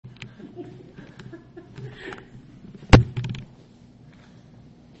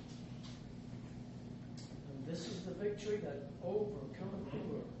victory that overcometh the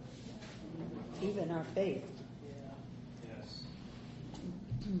world. Even our faith. Yeah. Yes.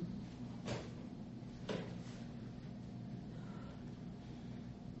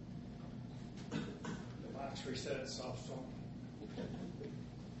 The box reset itself, so I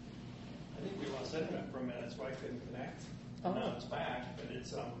think we lost internet for a minute, so I couldn't connect. Oh. Now it's back, but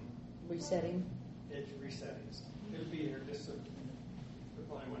it's Resetting. it's resetting. So it'll be here just a minute. We're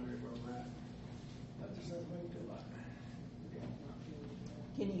probably wondering where we're at. But there's nothing we can do about it.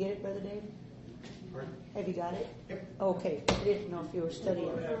 Can you get it, Brother Dave? Pardon? Have you got it? Yep. Okay. I didn't know if you were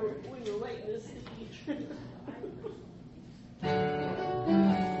studying. We were waiting to see.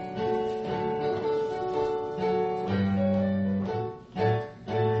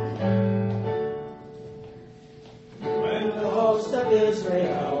 When the host of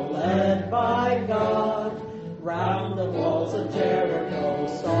Israel, led by God, round the walls of Jericho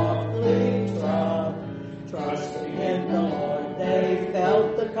softly trod, trusting in the Lord, they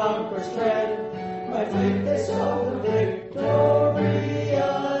felt the conqueror's tread. By faith they saw the victory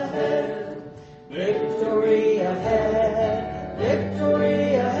ahead. Victory ahead,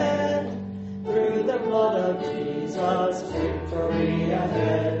 victory ahead. Through the blood of Jesus, victory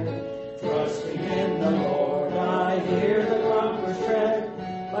ahead. Trusting in the Lord, I hear the conqueror's tread.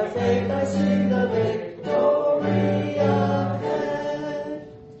 By faith I see the victory ahead.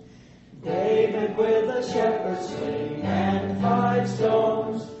 David with a shepherd's sling and 5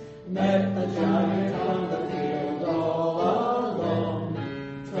 stones met the giant on the field all alone.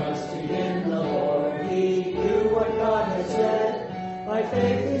 Trusting in the Lord, he knew what God had said. By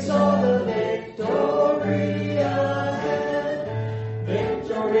faith he saw the victory ahead.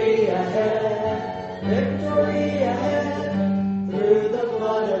 Victory ahead, victory ahead. Through the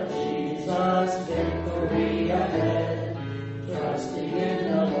blood of Jesus, victory ahead. Trusting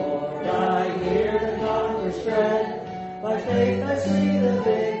in the Lord, I hear the conqueror's tread. By faith I see the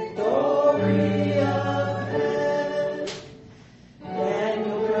victory ahead.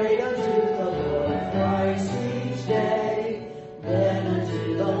 Daniel prayed unto the Lord thrice each day. Then unto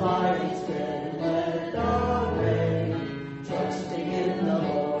the lion's den led the way. Trusting in the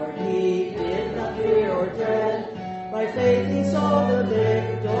Lord, he did not fear or dread. By faith he saw the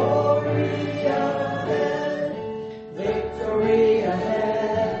victory ahead. Victory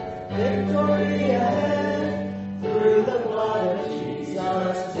ahead, victory ahead. Through the blood of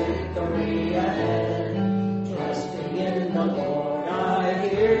Jesus, victory ahead. Trusting in the Lord, I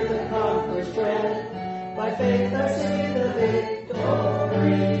hear the conqueror's tread. By faith I see the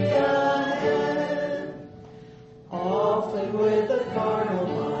victory ahead. Often with the carnal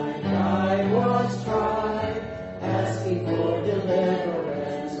mind I was tried, asking for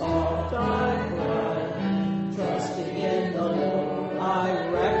deliverance, oft I cried. Trusting in the Lord, I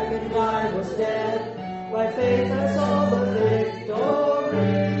reckoned I was dead. By faith I saw the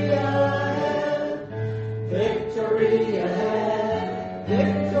victory ahead. Victory ahead,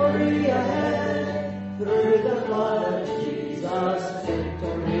 victory ahead. Through the blood of Jesus,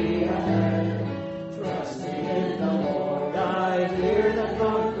 victory ahead. Trusting in the Lord, I hear the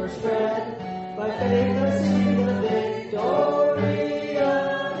conqueror's tread. By faith I see the victory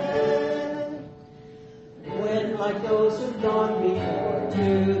ahead. When like those who've gone before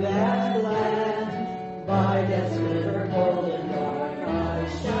to that land, by death's river cold and dark I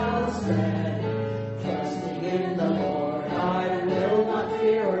shall stand. Trusting in the Lord, I will not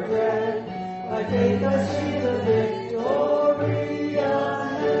fear or dread. By faith I see the victory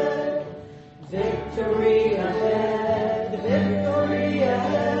ahead. Victory ahead, victory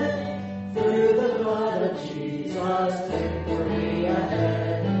ahead. Through the blood of Jesus, victory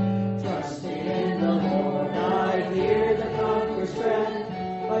ahead. Trusting in the Lord, I hear the conqueror's tread.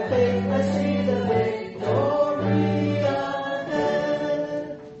 By faith I see the victory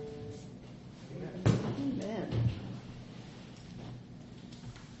ahead. Amen.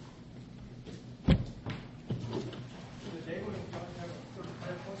 Today we'll have a third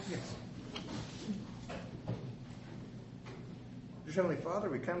prayer post. Yes. Dear Heavenly Father,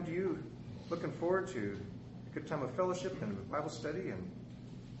 we come to you looking forward to a good time of fellowship and Bible study, and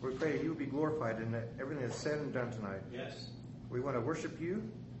we pray you will be glorified in everything that's said and done tonight. Yes. We want to worship you,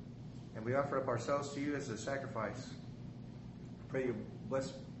 and we offer up ourselves to you as a sacrifice. Pray you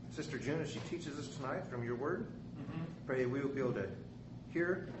bless Sister June as she teaches us tonight from your word. Mm-hmm. Pray we will be able to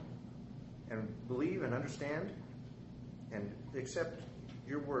hear and believe and understand and accept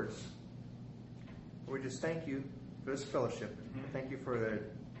your words. We just thank you for this fellowship. Mm-hmm. Thank you for the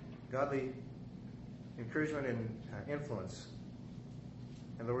godly encouragement and influence.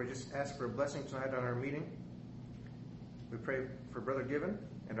 And Lord, we just ask for a blessing tonight on our meeting. We pray for Brother Given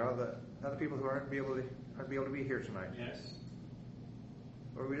and all the other people who aren't be able to I'd be able to be here tonight. Yes.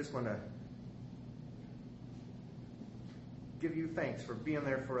 Lord, we just want to give you thanks for being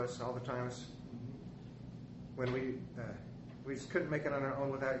there for us all the times when we just couldn't make it on our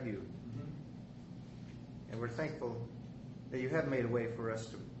own without you. And we're thankful that you have made a way for us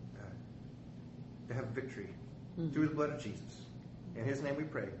to have victory through the blood of Jesus. In his name we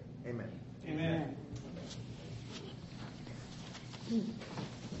pray. Amen. Amen.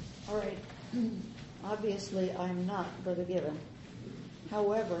 All right. Obviously, I'm not Brother Given.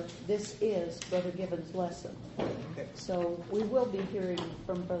 However, this is Brother Given's lesson. Okay. So we will be hearing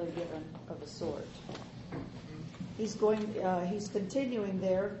from Brother Given of a sort. He's continuing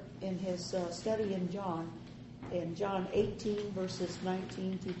there in his study in John 18, verses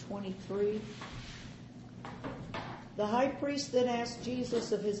 19 through 23. The high priest then asked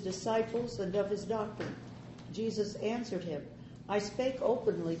Jesus of his disciples and of his doctrine. Jesus answered him, I spake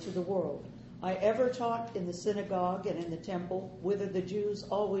openly to the world. I ever taught in the synagogue and in the temple, whither the Jews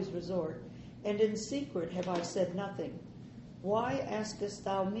always resort, and in secret have I said nothing. Why askest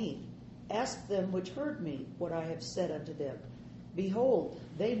thou me? Ask them which heard me what I have said unto them. Behold,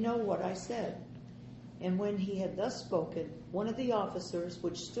 they know what I said. And when he had thus spoken, one of the officers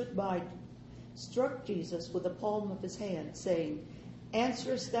which stood by struck Jesus with the palm of his hand, saying,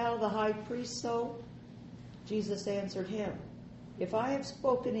 Answerest thou the high priest so? Jesus answered him, If I have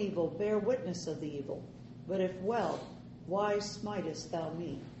spoken evil, bear witness of the evil. But if well, why smitest thou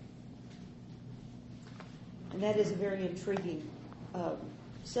me? And that is a very intriguing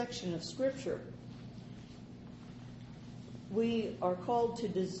section of Scripture. We are called to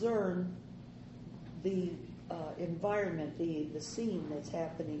discern the environment, the scene that's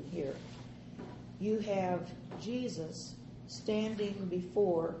happening here. You have Jesus standing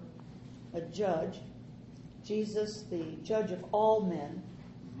before a judge, Jesus, the judge of all men,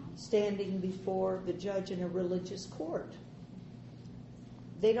 standing before the judge in a religious court.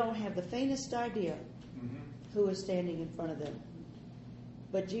 They don't have the faintest idea who is standing in front of them.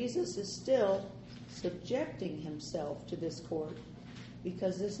 But Jesus is still subjecting himself to this court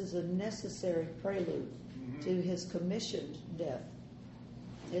because this is a necessary prelude to his commissioned death.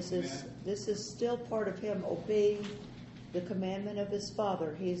 This is still part of him obeying the commandment of his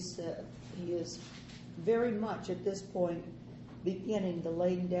Father. He is very much at this point beginning the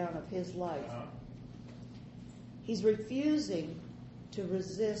laying down of his life. He's refusing to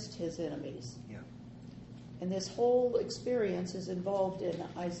resist his enemies. Yeah. And this whole experience is involved in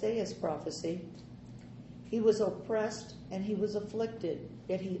Isaiah's prophecy. He was oppressed and he was afflicted,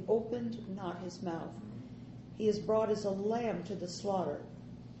 yet he opened not his mouth. He is brought as a lamb to the slaughter.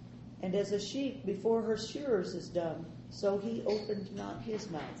 And as a sheep before her shearers is dumb, so he opened not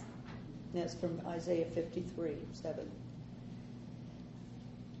his mouth. That's from Isaiah 53:7.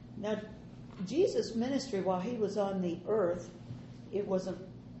 Now, Jesus' ministry while he was on the earth, it wasn't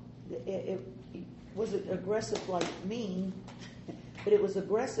aggressive like mean, but it was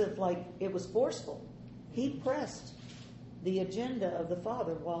aggressive like it was forceful. He pressed the agenda of the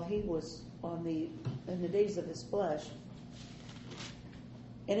Father while he was in the days of his flesh.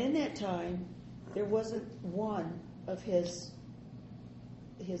 And in that time, there wasn't one of his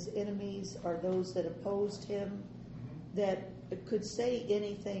enemies or those that opposed him that could say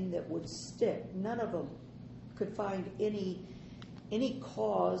anything that would stick. None of them could find any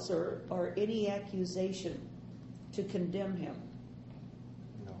cause or any accusation to condemn him.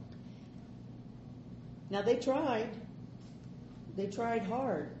 No. Now they tried. They tried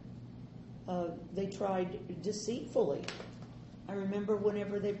hard. They tried deceitfully. I remember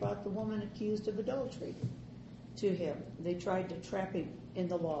whenever they brought the woman accused of adultery to him, they tried to trap him in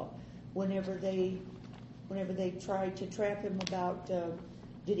the law. Whenever they tried to trap him about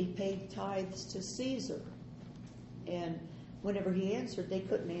did he pay tithes to Caesar, and whenever he answered, they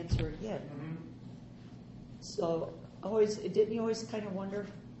couldn't answer again. So didn't you always kind of wonder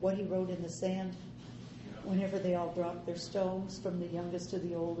what he wrote in the sand? Whenever they all dropped their stones from the youngest to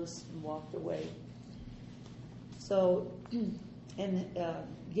the oldest and walked away. So, and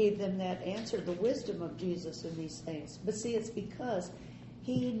gave them that answer, the wisdom of Jesus in these things. But see, it's because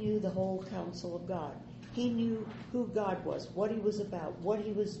he knew the whole counsel of God. He knew who God was, what he was about, what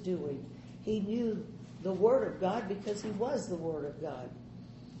he was doing. He knew the Word of God because he was the Word of God.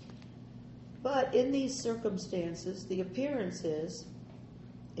 But in these circumstances, the appearance is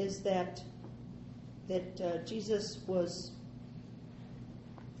that Jesus was,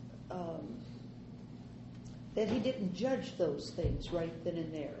 that he didn't judge those things right then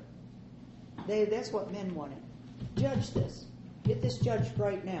and there. That's what men wanted. Judge this. Get this judged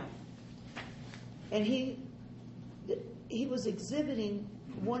right now. And he was exhibiting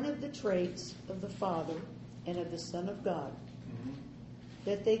one of the traits of the Father and of the Son of God,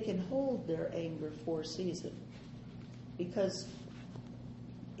 that they can hold their anger for a season. Because,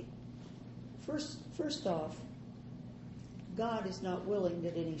 first off, God is not willing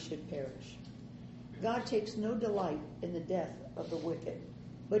that any should perish. God takes no delight in the death of the wicked.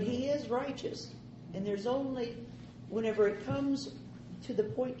 But He is righteous. And there's only, whenever it comes to the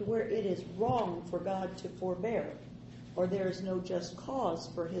point to where it is wrong for God to forbear, or there is no just cause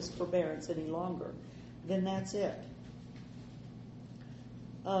for His forbearance any longer, then that's it.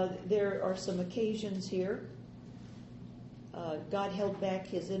 There are some occasions here. God held back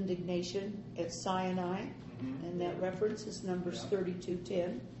His indignation at Sinai, and that reference is Numbers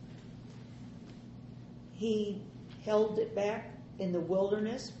 32:10. He held it back in the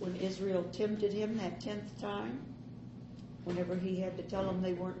wilderness when Israel tempted Him that 10th time, whenever He had to tell them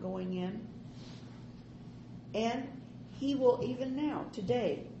they weren't going in. And He will even now,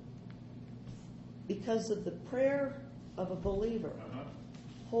 today, because of the prayer of a believer,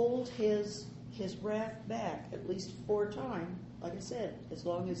 hold His wrath back, at least for a time, like I said, as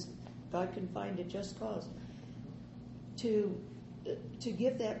long as God can find a just cause, to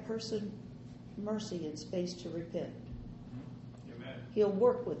give that person mercy and space to repent. Amen. He'll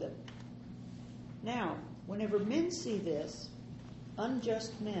work with them. Now, whenever men see this,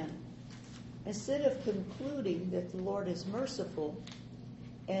 unjust men, instead of concluding that the Lord is merciful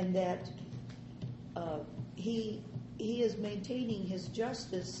and that He is maintaining His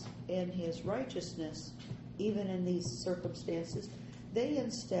justice and His righteousness even in these circumstances, they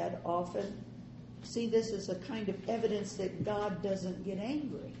instead often see this as a kind of evidence that God doesn't get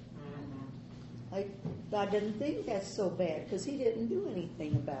angry. Like, God doesn't think that's so bad because He didn't do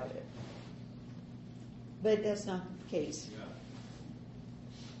anything about it. But that's not the case.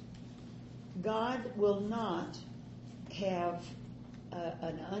 God will not have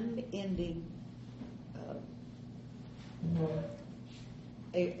an unending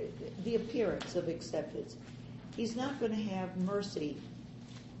the appearance of acceptance. He's not going to have mercy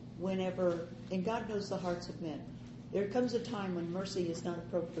whenever, and God knows the hearts of men. There comes a time when mercy is not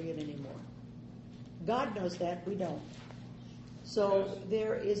appropriate anymore. God knows that, we don't. So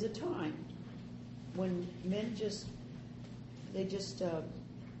there is a time when men just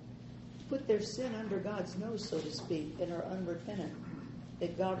put their sin under God's nose, so to speak, and are unrepentant,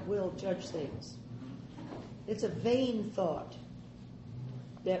 that God will judge things. It's a vain thought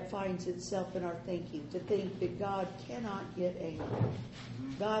that finds itself in our thinking, to think that God cannot get angry.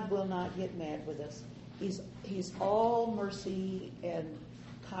 God will not get mad with us. He's all mercy and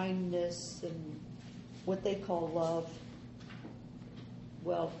kindness and what they call love.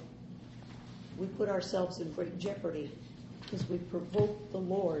 Well, we put ourselves in great jeopardy because we provoke the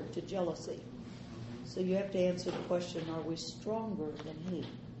Lord to jealousy. So you have to answer the question, are we stronger than He?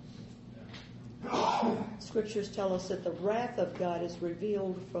 Scriptures tell us that the wrath of God is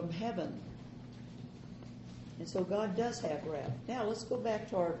revealed from heaven. And so God does have wrath. Now let's go back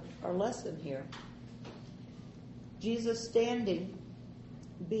to our lesson here. Jesus standing,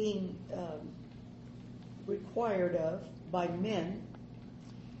 being required of by men,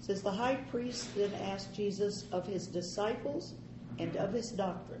 says the high priest then asked Jesus of His disciples and of His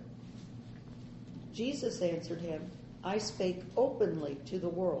doctrine. Jesus answered him, I spake openly to the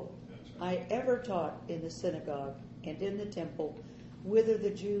world. I ever taught in the synagogue and in the temple, whither the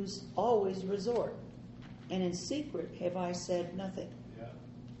Jews always resort, and in secret have I said nothing.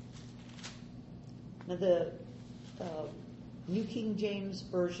 Now the New King James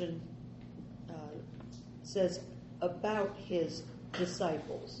Version says about His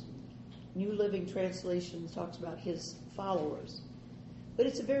disciples. New Living Translation talks about His followers. But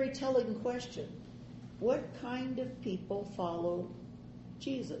it's a very telling question. What kind of people follow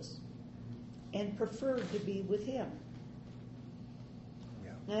Jesus and prefer to be with Him?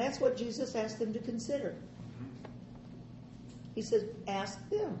 Yeah. Now that's what Jesus asked them to consider. He said, ask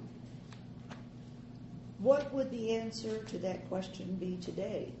them. What would the answer to that question be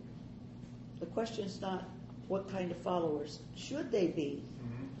today? The question is not what kind of followers should they be,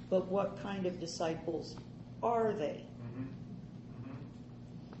 but what kind of disciples are they?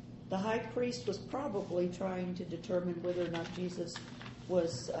 The high priest was probably trying to determine whether or not Jesus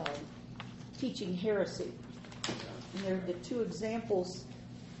was teaching heresy. And there are the two examples,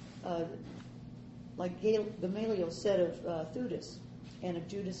 like Gamaliel said of Theudas and of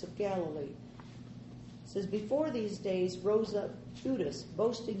Judas of Galilee. It says, before these days rose up Theudas,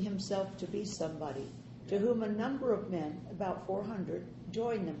 boasting himself to be somebody, to whom a number of men, about 400,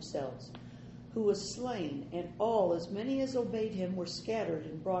 joined themselves, who was slain, and all, as many as obeyed him, were scattered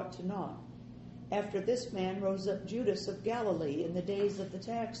and brought to naught. After this man rose up Judas of Galilee in the days of the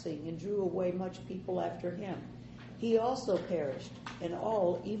taxing, and drew away much people after him. He also perished, and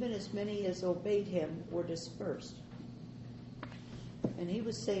all, even as many as obeyed him, were dispersed. And he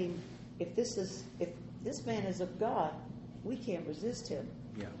was saying, if this man is of God, we can't resist him.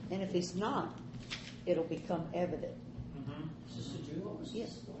 Yeah. And if he's not, it'll become evident. Sister Jude, what was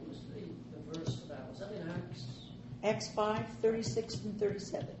Yes. the verse for that? Was that in Acts? Acts 5, 36 and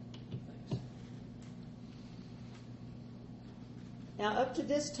 37. Thanks. Now, up to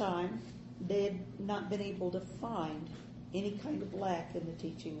this time, they had not been able to find any kind of lack in the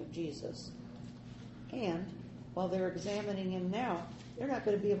teaching of Jesus. And while they're examining him now, they're not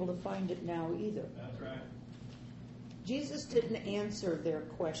going to be able to find it now either. That's right. Jesus didn't answer their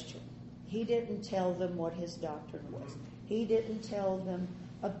question. He didn't tell them what his doctrine was. He didn't tell them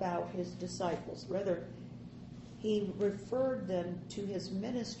about his disciples. Rather, he referred them to his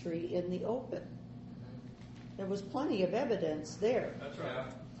ministry in the open. There was plenty of evidence there. That's right.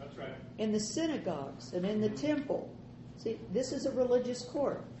 That's right. In the synagogues and in the temple. See, this is a religious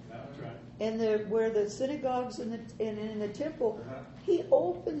court. That's right. And where the synagogues and in the temple, he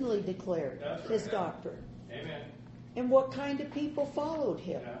openly declared That's right, his yeah. doctrine. Amen. And what kind of people followed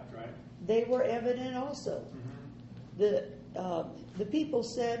him? That's right. They were evident also. The people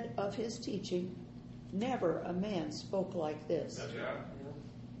said of his teaching, never a man spoke like this. That's right.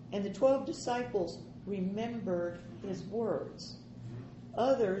 And the 12 disciples remembered his words.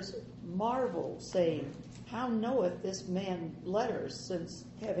 Others marveled, saying, how knoweth this man letters, since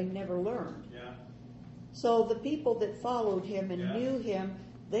having never learned? Yeah. So the people that followed him and Yeah. knew him,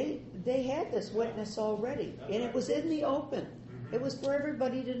 they had this witness already. That's And right. it was in the open. It was for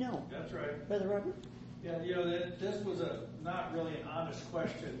everybody to know. That's right. Brother Robert? Yeah, this was not really an honest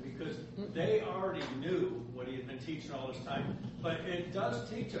question, because they already knew what he had been teaching all this time. But it does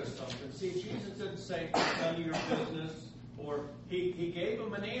teach us something. See, Jesus didn't say, none of your business, or he gave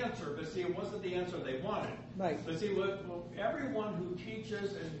them an answer, but see, it wasn't the answer they wanted. Right. But see, everyone who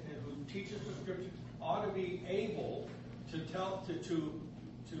teaches and who teaches the scripture ought to be able to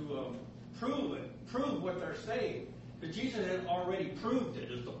prove what they're saying. But Jesus had already proved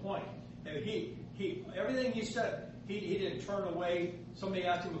it, is the point. And he everything he said, he didn't turn away. Somebody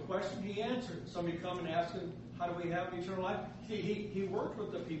asked him a question, he answered. Somebody come and asked him, how do we have eternal life? He worked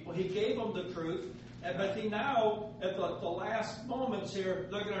with the people. He gave them the truth. But now, at the last moments here,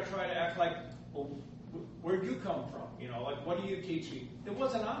 they're going to try to act like, well, where'd you come from? Like, what are you teaching? It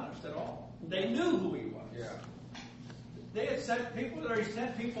wasn't honest at all. They knew who he was. Yeah. They had sent people there. He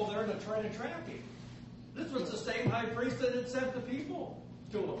sent people there to try to trap him. This was the same high priest that had sent the people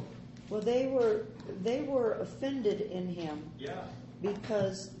to him. Well, they were offended in him Yeah,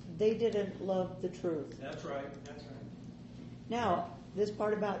 because they didn't love the truth. that's right. That's right. Now, this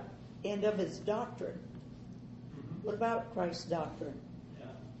part about and of his doctrine. What about Christ's doctrine? Yeah.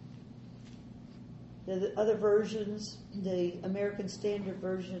 The other versions, the American Standard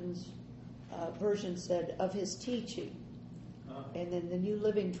version said of his teaching. And then the New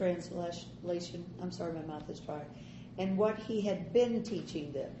Living Translation, I'm sorry, my mouth is dry, and what he had been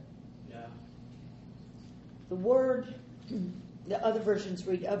teaching them. Yeah. The word, the other versions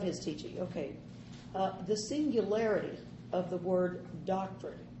read of his teaching. Okay. The singularity of the word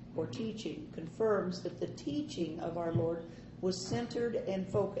doctrine or teaching confirms that the teaching of our Lord was centered and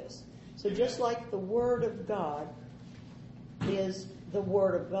focused. So just like the Word of God is the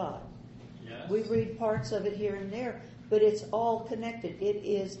Word of God. Yes. We read parts of it here and there, but it's all connected. It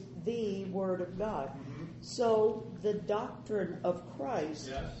is the Word of God. Mm-hmm. So the doctrine of Christ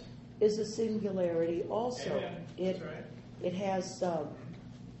Yes. is a singularity also. Amen. That's right. It has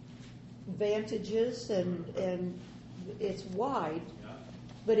advantages and it's wide, Yeah.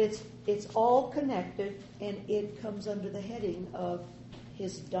 but it's all connected, and it comes under the heading of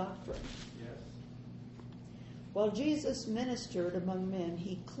his doctrine. Yes. While Jesus ministered among men,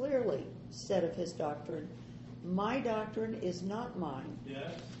 he clearly said of his doctrine, my doctrine is not mine,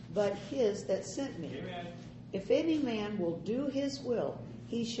 Yes. but his that sent me. Amen. If any man will do his will,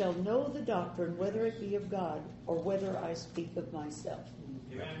 he shall know the doctrine, whether it be of God or whether I speak of myself.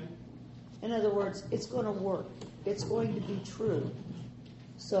 Amen. In other words, it's going to work. It's going to be true.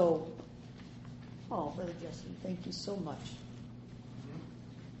 So, Brother Justin, thank you so much.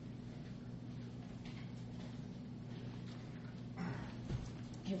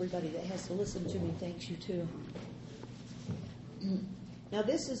 Everybody that has to listen to me thanks you too. Now,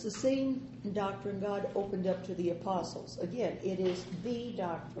 this is the same doctrine God opened up to the apostles. Again, it is the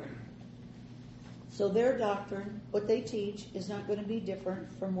doctrine. So their doctrine, what they teach, is not going to be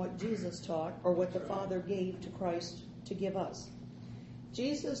different from what Jesus taught or what the Father gave to Christ to give us.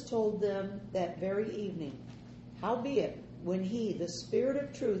 Jesus told them that very evening, "Howbeit, when he, the Spirit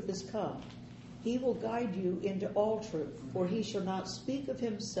of truth, is come, he will guide you into all truth, for he shall not speak of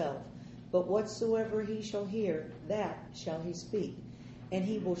himself, but whatsoever he shall hear, that shall he speak, and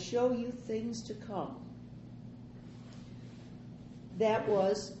he will show you things to come." That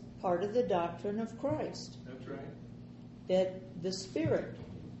was part of the doctrine of Christ, That's right. that the Spirit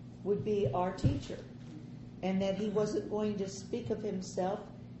would be our teacher, and that he wasn't going to speak of himself,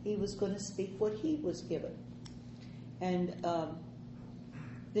 he was going to speak what he was given. And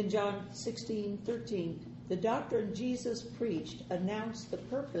then John 16:13, the doctrine Jesus preached announced the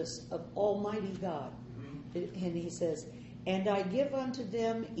purpose of Almighty God. And he says, "And I give unto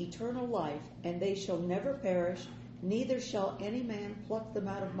them eternal life, and they shall never perish, neither shall any man pluck them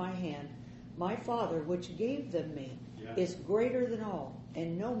out of my hand. My Father, which gave them me, is greater than all,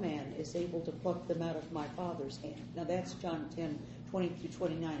 and no man is able to pluck them out of my Father's hand." Now that's John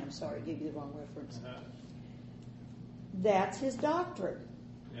 10:20-29. I'm sorry, I gave you the wrong reference. That's his doctrine.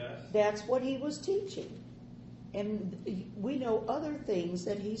 Yes. That's what he was teaching. And we know other things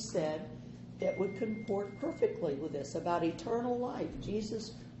that he said that would comport perfectly with this about eternal life.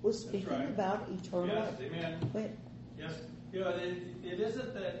 Jesus was speaking right. about eternal Yes, life. amen. Wait, Yes. It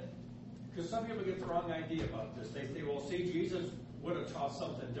isn't that, because some people get the wrong idea about this. They say, well, see, Jesus would have taught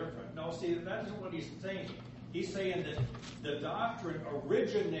something different. No, see, that isn't what he's saying. He's saying that the doctrine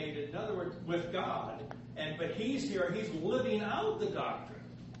originated, in other words, with God, but he's here, he's living out the doctrine.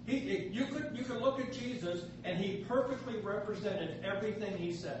 You could look at Jesus, and he perfectly represented everything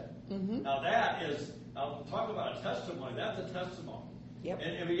he said. Mm-hmm. Now that is, I'll talk about a testimony. That's a testimony. Yep.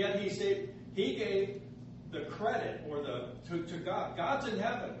 And yet he said he gave the credit to God. God's in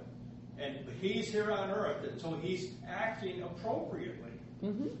heaven, and he's here on earth, and so he's acting appropriately.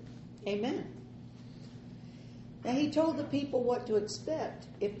 Mm-hmm. Amen. Now he told the people what to expect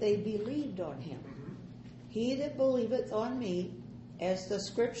if they believed on him. Mm-hmm. He that believeth on me, as the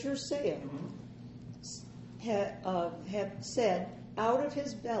Scripture saith, hath said, out of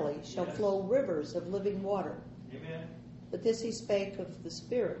his belly shall flow rivers of living water. Amen. But this he spake of the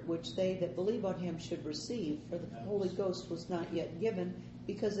Spirit, which they that believe on him should receive, for the Holy Ghost was not yet given,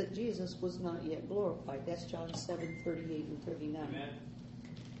 because that Jesus was not yet glorified. That's John 7:38-39. Amen.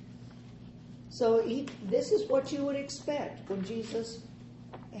 So this is what you would expect when Jesus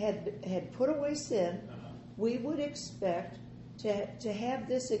had put away sin. We would expect to have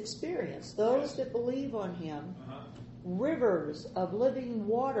this experience. Those that believe on him, rivers of living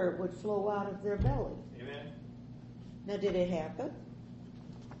water would flow out of their belly. Amen. Now, did it happen?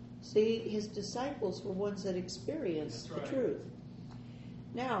 See, his disciples were ones that experienced That's right. the truth.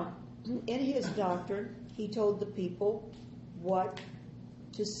 Now, in his doctrine, he told the people what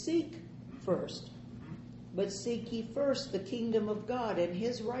to seek first. But seek ye first the kingdom of God and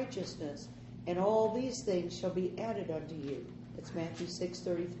his righteousness, and all these things shall be added unto you. It's Matthew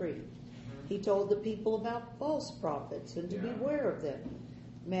 6:33. He told the people about false prophets and to beware of them.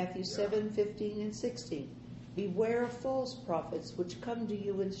 Matthew 7:15-16. Beware of false prophets which come to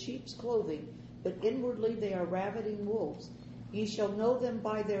you in sheep's clothing, but inwardly they are ravening wolves. Ye shall know them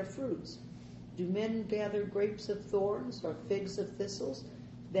by their fruits. Do men gather grapes of thorns or figs of thistles?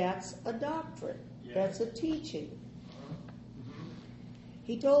 That's a doctrine. That's a teaching.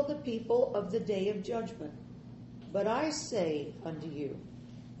 He told the people of the day of judgment. But I say unto you,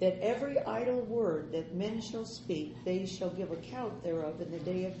 that every idle word that men shall speak, they shall give account thereof in the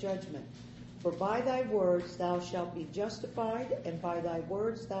day of judgment. For by thy words thou shalt be justified, and by thy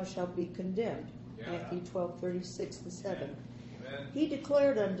words thou shalt be condemned. Matthew 12:36-7. He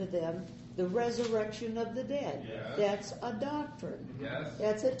declared unto them the resurrection of the dead. That's a doctrine.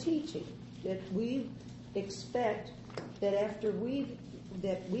 That's a teaching that we expect that after we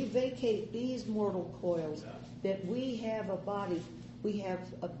vacate these mortal coils, that we have a body, we have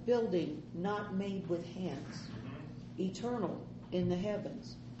a building not made with hands, eternal in the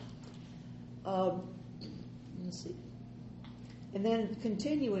heavens. Let's see. And then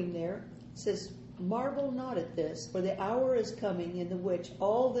continuing there, it says, marvel not at this, for the hour is coming in the which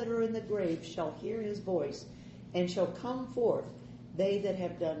all that are in the grave shall hear his voice, and shall come forth, they that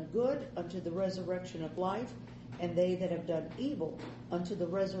have done good unto the resurrection of life, and they that have done evil unto the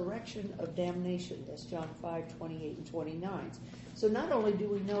resurrection of damnation. That's John 5:28-29. So not only do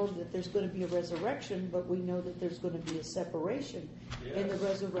we know that there's going to be a resurrection, but we know that there's going to be a separation in the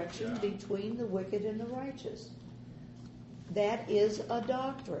resurrection between the wicked and the righteous. That is a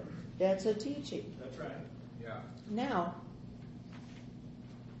doctrine. That's a teaching. That's right. Yeah. Now,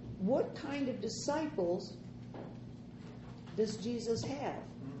 what kind of disciples does Jesus have?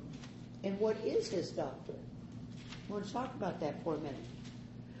 And what is his doctrine? I want to talk about that for a minute.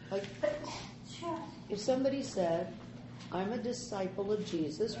 Like, if somebody said, I'm a disciple of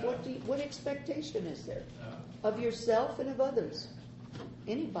Jesus, what expectation is there? Of yourself and of others?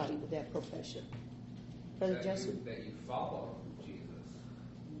 Anybody with that profession. Brother Justin? That you follow Jesus.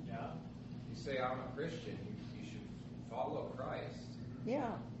 Yeah. You say, I'm a Christian, you should follow Christ. Yeah.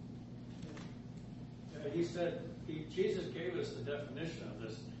 He said, Jesus gave us the definition of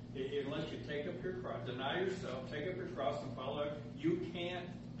this. Unless you take up your cross, deny yourself, take up your cross and follow it, you can't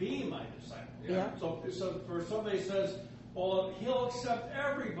be my disciple. Yeah. So for somebody says, well, he'll accept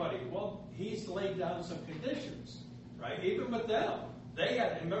everybody. Well, he's laid down some conditions, right? Even with them. They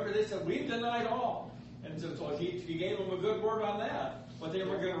had, remember they said, we've denied all. And so he gave them a good word on that, what they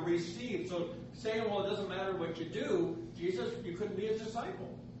were going to receive. So saying, well, it doesn't matter what you do, Jesus, you couldn't be a disciple.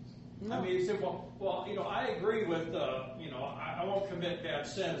 No. I mean, he said, well, I agree with, I won't commit bad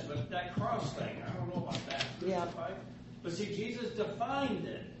sins, but that cross thing, I don't know about that. Yeah. But see, Jesus defined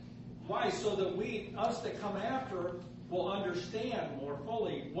it. Why? So that us that come after, will understand more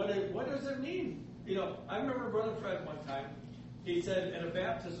fully what does it mean. I remember Brother Fred one time, he said at a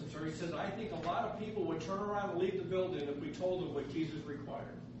baptism service, he said, I think a lot of people would turn around and leave the building if we told them what Jesus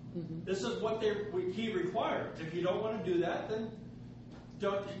required. Mm-hmm. This is what he required. If you don't want to do that, then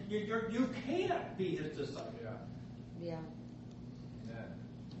you can't be his disciple. Yeah. Amen.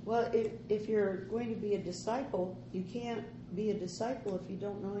 Well, if you're going to be a disciple, you can't be a disciple if you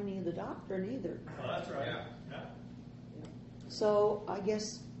don't know any of the doctrine either. Oh, that's right. Yeah. So I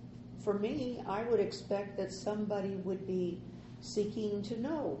guess for me, I would expect that somebody would be seeking to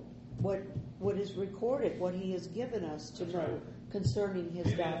know what is recorded, what he has given us to That's know right. concerning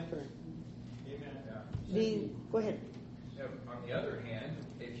his Amen. doctrine. Amen. Go ahead. Now, on the other hand,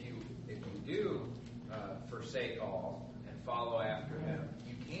 if you do forsake all and follow after him,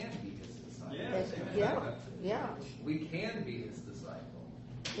 you can be his disciple. Yes. Yeah. We can be his disciple.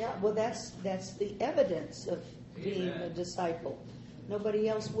 Yeah, well, that's the evidence of being Amen. a disciple. Nobody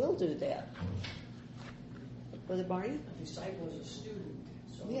else will do that. Brother Barney? A disciple is a student.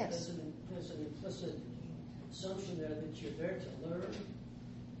 So Yes. there's an implicit assumption there that you're there to learn.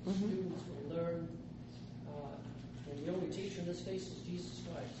 Mhm. Students will learn. And the only teacher in this case is Jesus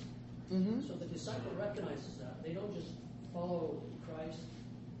Christ. Mm-hmm. So the disciple recognizes that. They don't just follow Christ.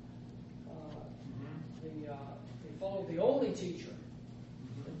 They follow the only teacher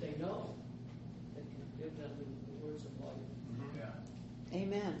that they know that can give them the words of life. Yeah.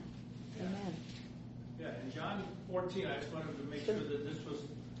 Amen. Amen. Yeah, in John 14, I just wanted to make sure that this was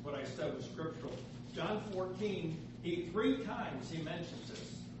what I said was scriptural. John 14, 3 times he mentions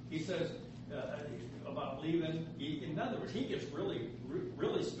this. He says about leaving. In other words, he gets really,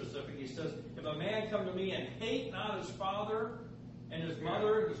 really specific. He says, if a man come to me and hate not his father and his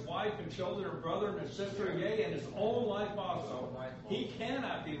mother, and his wife and children, and brother and his sister, yea, and his own life also, he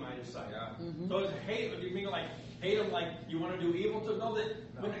cannot be my disciple. Yeah. Mm-hmm. So it's hate, do you mean like hate him like you want to do evil to him? No, that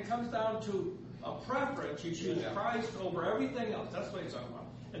when it comes down to a preference, you choose Christ over everything else. That's what he's talking about.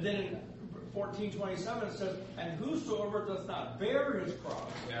 And then in 14:27 it says, and whosoever does not bear his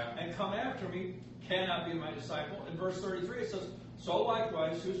cross and come after me cannot be my disciple. In verse 33 it says, so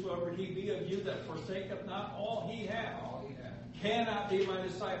likewise whosoever he be of you that forsaketh not all he hath cannot be my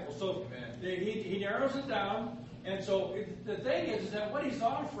disciple. So he narrows it down. And so the thing is that what he's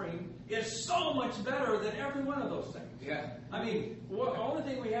offering is so much better than every one of those things. Yeah. I mean, the only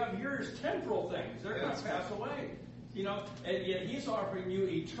thing we have here is temporal things. They're going to pass away. And yet he's offering you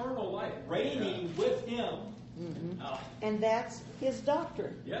eternal life, reigning with him. Mm-hmm. And that's his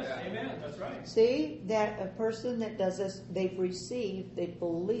doctrine. Yes, amen. That's right. See, that a person that does this, they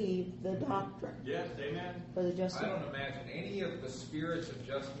believe the doctrine. Yes, amen. Brother Justin? I don't imagine any of the spirits of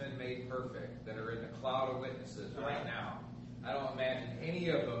just men made perfect that are in the cloud of witnesses right now. I don't imagine any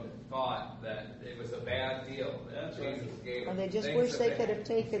of them thought that it was a bad deal that Jesus gave Or them. they just Things wish that they could have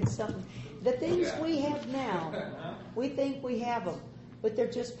taken something. The things we have now, we think we have them, but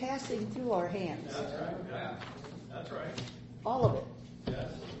they're just passing through our hands. That's right. Yeah. That's right. All of it. Yes,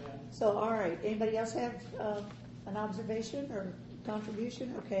 amen. So, all right. Anybody else have an observation or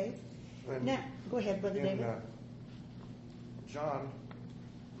contribution? Okay. When- Now, go ahead, Brother in David. John,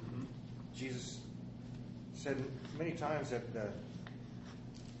 Jesus said many times that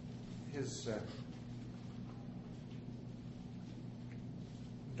his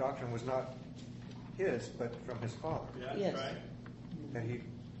doctrine was not his, but from his Father. Yeah, Yes. that's right. And he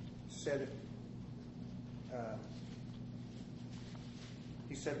said,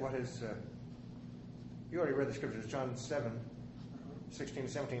 what his, you already read the scriptures, John 7, 16 to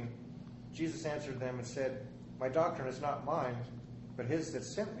 17. Jesus answered them and said, my doctrine is not mine, but his that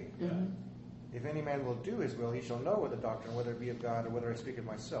sent me. Mm-hmm. if any man will do his will, he shall know the doctrine, whether it be of God or whether I speak of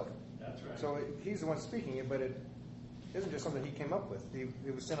myself. That's right. So he's the one speaking it, but it isn't just something he came up with.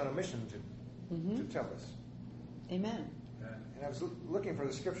 He was sent on a mission to tell us. Amen. And I was looking for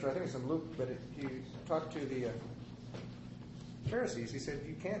the scripture. I think it's in Luke, but he talked to the Pharisees. He said,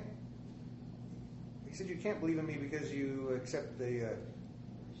 "You can't." He said, "You can't believe in me because you accept the."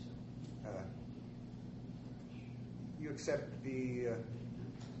 You accept the.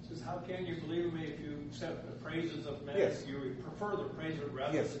 Says, how can you believe in me if you accept the praises of men? Yes. You prefer the praise of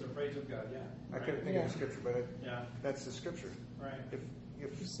rather Yes. than the praise of God. Yeah. I couldn't think of the scripture, but Yeah. that's the scripture. Right. If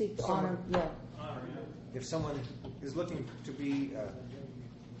You seek someone, honor. Yeah. Honor. Yeah. if someone is looking to be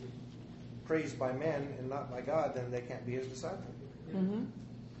praised by men and not by God, then they can't be his disciple. Mm-hmm.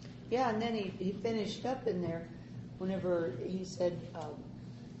 Yeah, and then he finished up in there whenever he said,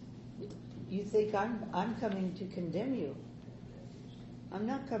 you think I'm coming to condemn you. I'm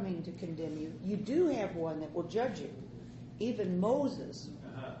not coming to condemn you. You do have one that will judge you. Even Moses,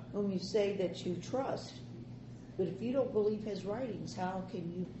 whom you say that you trust. But if you don't believe his writings, how can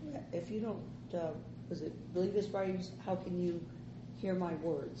you, if you don't, believe his writings, how can you hear my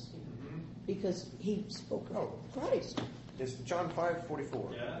words? Because he spoke of Christ. It's John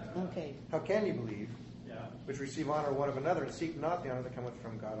 5:44. Yeah. Okay. How can you believe, Yeah. which receive honor one of another, and seek not the honor that cometh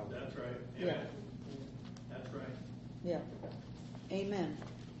from God only? That's right. Yeah. Amen. That's right. Yeah. Amen.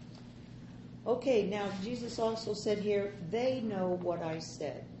 Okay, now Jesus also said here, they know what I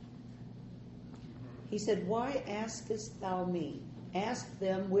said. He said, why askest thou me? Ask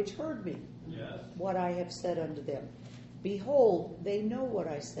them which heard me, Yes. what I have said unto them. Behold, they know what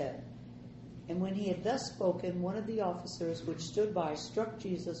I said. And when he had thus spoken, one of the officers which stood by struck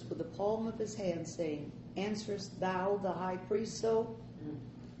Jesus with the palm of his hand, saying, answerest thou the high priest so?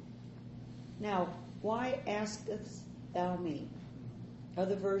 Now, why askest thou me?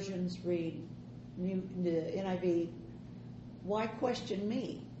 Other versions read, the NIV, why question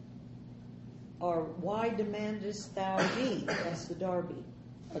me? Or why demandest thou me? That's the Darby,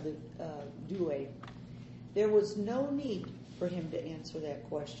 or the Douay. There was no need for him to answer that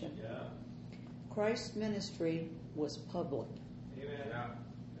question. Yeah. Christ's ministry was public. Amen. Yeah.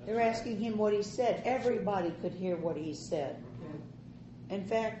 They're asking him what he said. Everybody could hear what he said. In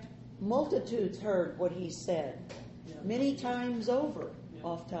fact, multitudes heard what he said many times over,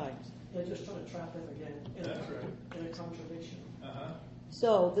 oft times. They're just trying to trap him again That's right. in a contradiction.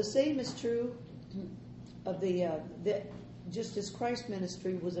 So the same is true of just as Christ's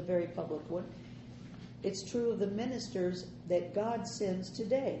ministry was a very public one, it's true of the ministers that God sends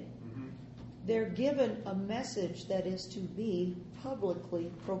today. They're given a message that is to be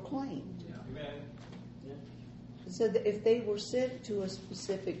publicly proclaimed. Amen. So that if they were sent to a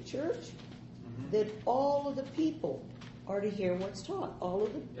specific church, then all of the people are to hear what's taught. All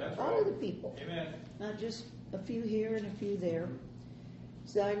of the people. Amen. Not just a few here and a few there.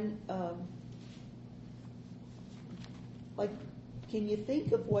 So can you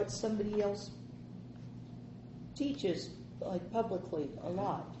think of what somebody else teaches publicly a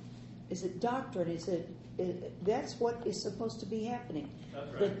lot? Is it doctrine? That's what is supposed to be happening. That's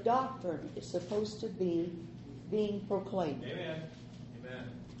right. The doctrine is supposed to be being proclaimed. Amen.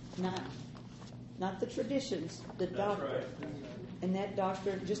 Amen. Not the traditions, the That's doctrine. right. And that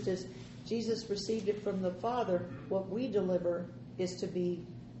doctrine, just as Jesus received it from the Father, what we deliver is to be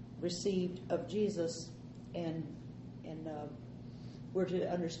received of Jesus, and we're to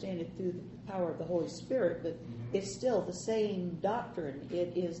understand it through the power of the Holy Spirit, but it's still the same doctrine.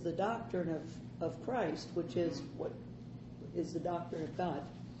 It is the doctrine of Christ, which is what is the doctrine of God.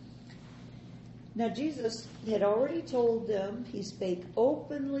 Now, Jesus had already told them, he spake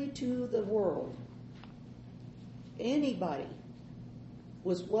openly to the world. Anybody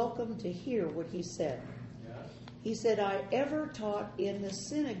was welcome to hear what he said. Yes. He said, I ever taught in the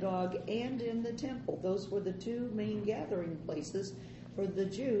synagogue and in the temple. Those were the two main gathering places for the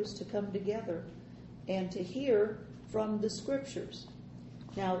Jews to come together and to hear from the scriptures.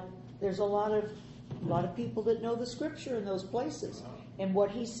 Now, there's a lot of people that know the scripture in those places. And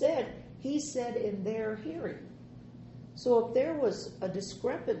what he said in their hearing. So if there was a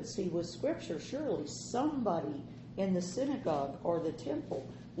discrepancy with scripture, surely somebody in the synagogue or the temple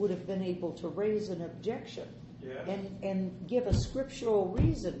would have been able to raise an objection. Yes. And give a scriptural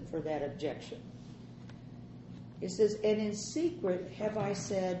reason for that objection. It says, and in secret have I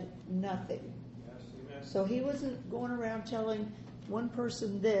said nothing. Yes. Amen. So he wasn't going around telling one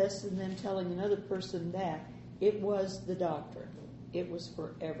person this and then telling another person that. It was the doctrine. It was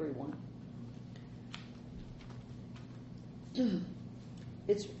for everyone.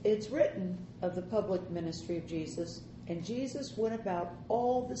 It's written of the public ministry of Jesus, And Jesus went about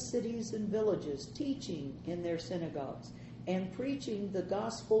all the cities and villages, teaching in their synagogues, and preaching the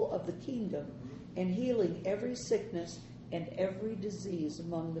gospel of the kingdom, and healing every sickness and every disease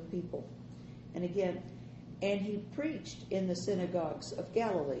among the people. And again, and he preached in the synagogues of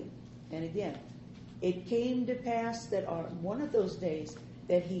Galilee. And again, it came to pass that on one of those days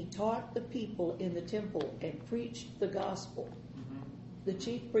that he taught the people in the temple and preached the gospel. The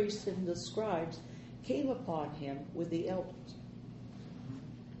chief priests and the scribes came upon him with the elders.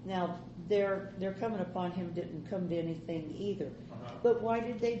 Now, their coming upon him didn't come to anything either. But why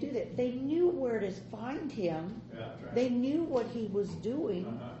did they do that? They knew where to find him. Yeah, that's right. They knew what he was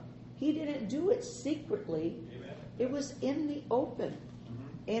doing. He didn't do it secretly. Amen. It was in the open.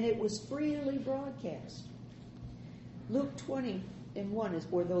 And it was freely broadcast. Luke 20:1 is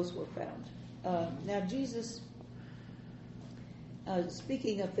where those were found. Now Jesus,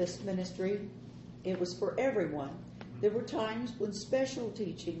 speaking of this ministry, it was for everyone. There were times when special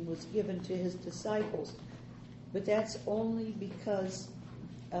teaching was given to his disciples, but that's only because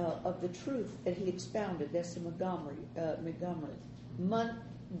of the truth that he expounded. That's the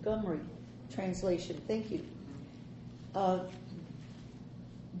Montgomery translation. Thank you.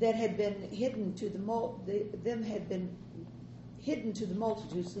 That had been hidden to had been hidden to the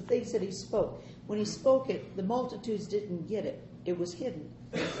multitudes, the things that he spoke. When he spoke it, the multitudes didn't get it. It was hidden.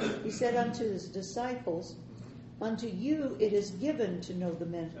 He said unto his disciples, unto you it is given to know the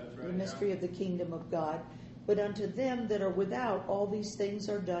mystery of the kingdom of God, but unto them that are without, all these things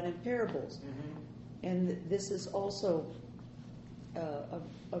are done in parables. And this is also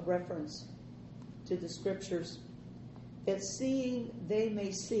a reference to the scriptures, that seeing they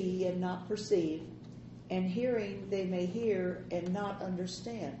may see and not perceive, and hearing they may hear and not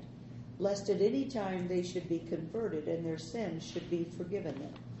understand, lest at any time they should be converted and their sins should be forgiven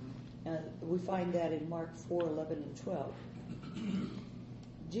them. We find that in Mark 4:11 and 12.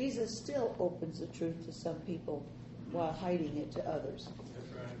 Jesus still opens the truth to some people while hiding it to others.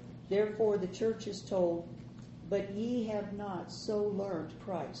 That's right. Therefore the church is told, but ye have not so learned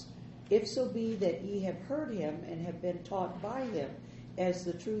Christ. If so be that ye have heard him and have been taught by him, as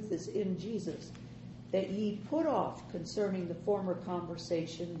the truth is in Jesus, that ye put off concerning the former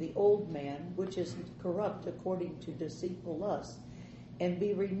conversation the old man, which is corrupt according to deceitful lusts, and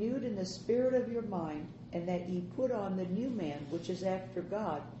be renewed in the spirit of your mind, and that ye put on the new man, which after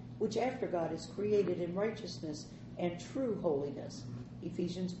God is created in righteousness and true holiness.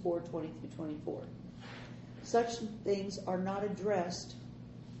 Ephesians 4:20-24. Such things are not addressed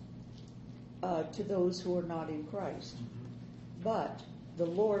to those who are not in Christ. But the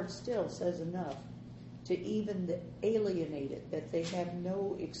Lord still says enough to even the alienated, that they have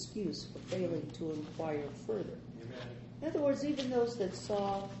no excuse for failing to inquire further. Amen. In other words, even those that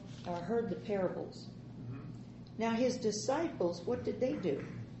saw or heard the parables. Now his disciples, what did they do?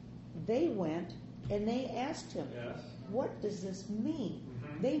 They went and they asked him, Yes. what does this mean?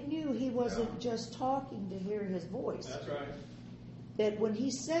 They knew he wasn't just talking to hear his voice. That's right. That when he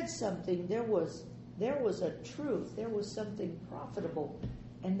said something, there was a truth, there was something profitable,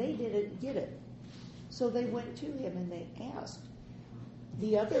 and they didn't get it. So they went to him and they asked.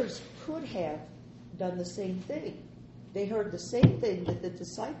 The others could have done the same thing. They heard the same thing that the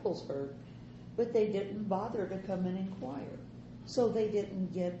disciples heard, but they didn't bother to come and inquire. So they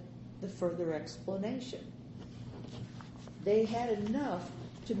didn't get the further explanation. They had enough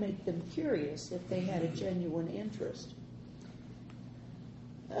to make them curious if they had a genuine interest.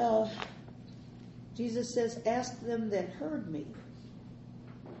 Jesus says, ask them that heard me.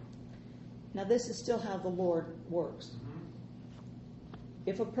 Now this is still how the Lord works.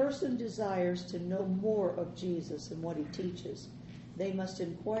 If a person desires to know more of Jesus and what he teaches, they must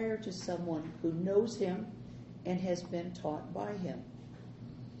inquire to someone who knows him and has been taught by him.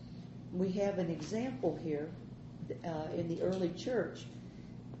 We have an example here in the early church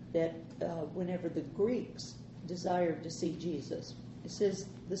that whenever the Greeks desired to see Jesus, it says,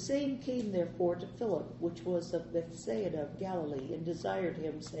 the same came therefore to Philip, which was of Bethsaida of Galilee, and desired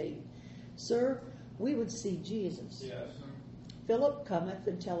him, saying, Sir, we would see Jesus. Yes. Philip cometh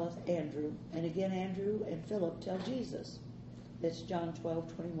and telleth Andrew, and again Andrew and Philip tell Jesus. That's John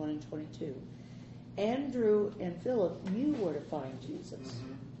 12:21 and 22. Andrew and Philip knew where to find Jesus.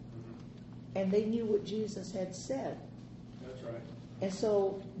 And they knew what Jesus had said. That's right. And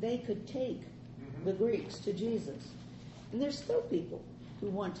so they could take the Greeks to Jesus. And there's still people who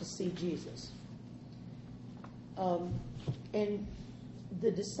want to see Jesus. And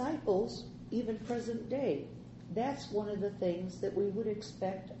the disciples, even present day, that's one of the things that we would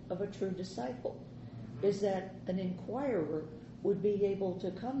expect of a true disciple, is that an inquirer would be able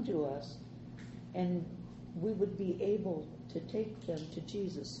to come to us and we would be able to take them to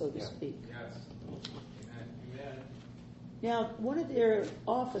Jesus, so to Yeah. speak. Yes. Amen. Amen. Now, one of their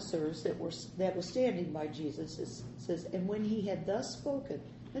officers that was standing by Jesus says, and when he had thus spoken,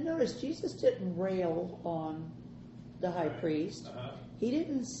 and notice Jesus didn't rail on the high priest. Uh-huh. He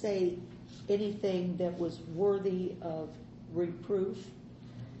didn't say anything that was worthy of reproof.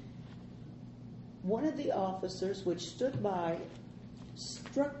 One of the officers which stood by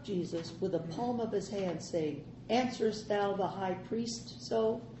struck Jesus with the palm of his hand, saying, "Answerest thou the high priest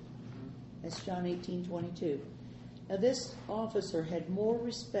so?" That's John 18:22. Now this officer had more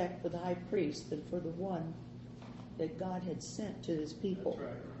respect for the high priest than for the one that God had sent to his people. That's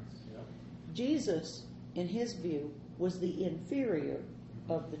right. Yep. Jesus, in his view, was the inferior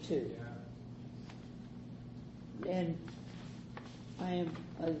of the two. Yeah. And I am,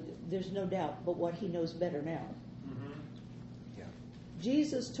 there's no doubt but what he knows better now. Mm-hmm. Yeah.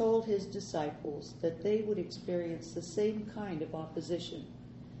 Jesus told his disciples that they would experience the same kind of opposition.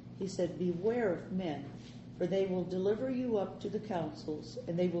 He said, "Beware of men, for they will deliver you up to the councils,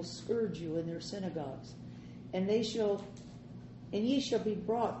 and they will scourge you in their synagogues. And ye shall be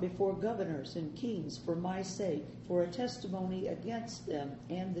brought before governors and kings for my sake, for a testimony against them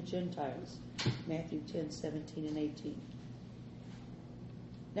and the Gentiles." Matthew 10:17 and 18.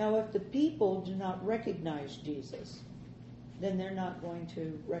 Now, if the people do not recognize Jesus, then they're not going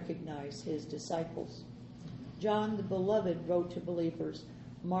to recognize his disciples. John the Beloved wrote to believers,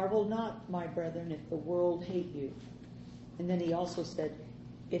 "Marvel not, my brethren, if the world hate you." And then he also said,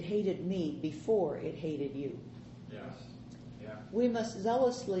 "It hated me before it hated you." Yes. Yeah. We must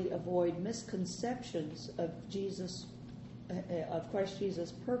zealously avoid misconceptions of Christ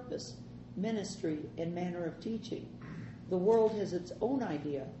Jesus' purpose, ministry, and manner of teaching. The world has its own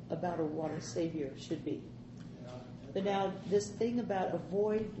idea about what a Savior should be. Yeah. But now, this thing about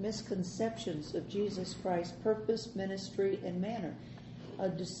avoid misconceptions of Jesus Christ's purpose, ministry, and manner. A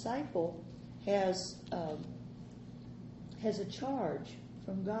disciple has a charge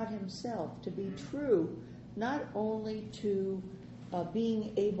from God himself to be true, not only to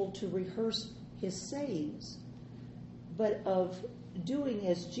being able to rehearse his sayings, but of doing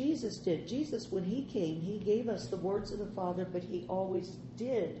as Jesus did. Jesus, when he came, he gave us the words of the Father, but he always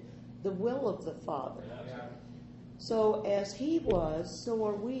did the will of the Father. Yeah. So as he was, so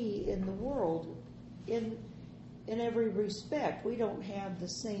are we in the world in every respect. We don't have the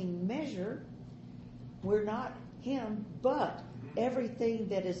same measure. We're not him, but everything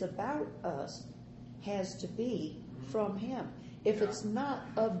that is about us has to be from him. If it's not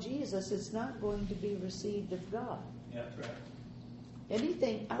of Jesus, it's not going to be received of God. Yeah, that's right.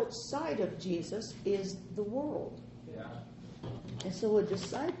 Anything outside of Jesus is the world. Yeah. And so a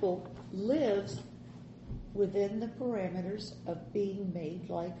disciple lives within the parameters of being made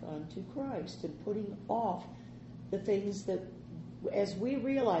like unto Christ and putting off the things that, as we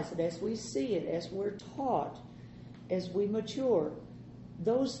realize it, as we see it, as we're taught, as we mature,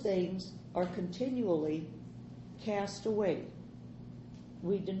 those things are continually cast away.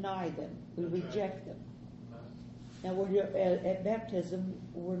 We deny them. We That's right. reject them. Now, at baptism,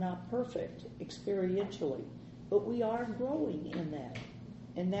 we're not perfect experientially, but we are growing in that.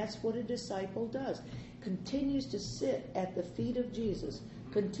 And that's what a disciple does. Continues to sit at the feet of Jesus,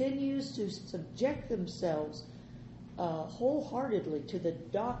 continues to subject themselves wholeheartedly to the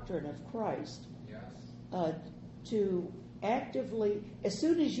doctrine of Christ, Yes. to actively, as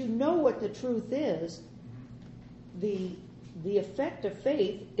soon as you know what the truth is, the effect of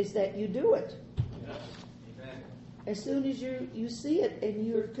faith is that you do it. Yes. Amen. As soon as you see it and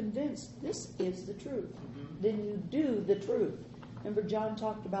you're convinced this is the truth, then you do the truth. Remember, John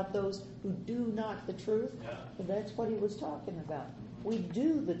talked about those who do not the truth? Yeah. Well, that's what he was talking about. We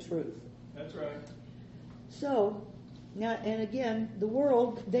do the truth. That's right. So, now, and again, the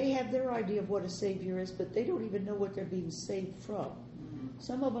world, they have their idea of what a Savior is, but they don't even know what they're being saved from.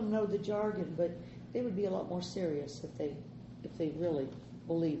 Some of them know the jargon, but they would be a lot more serious if they really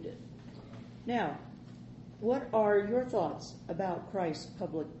believed it. Now, what are your thoughts about Christ's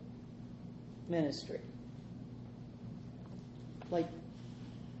public ministry? Like,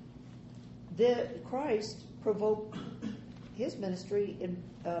 Christ provoked his ministry and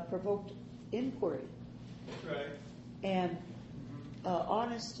provoked inquiry, That's right. and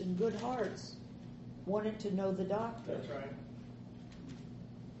honest and good hearts wanted to know the doctrine. That's right.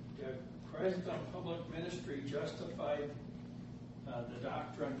 Yeah, Christ on public ministry justified the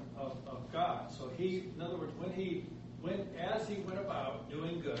doctrine of God. So he, in other words, as he went about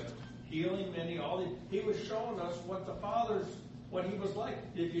doing good, healing many, he was showing us what he was like.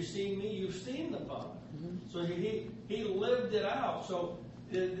 If you see me, you've seen the Father. So he lived it out. So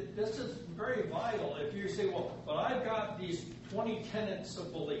this is very vital. If you say, well, but I've got these 20 tenets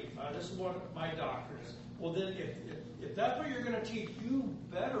of belief. This is what my doctrine is. Well, then if that's what you're going to teach, you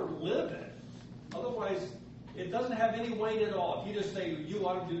better live it. Otherwise, it doesn't have any weight at all. If you just say, you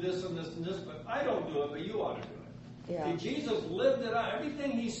ought to do this and this and this, but I don't do it, but you ought to do it. Yeah. See, Jesus lived it out.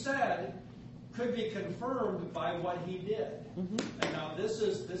 Everything he said could be confirmed by what he did. Mm-hmm. And now this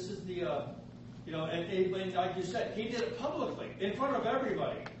is the, and like you said, he did it publicly, in front of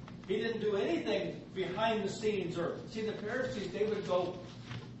everybody. He didn't do anything behind the scenes. See, the Pharisees, they would go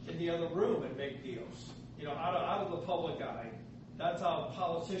in the other room and make deals, out of the public eye. That's how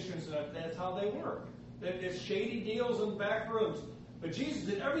politicians, that's how they work. It's shady deals in back rooms. But Jesus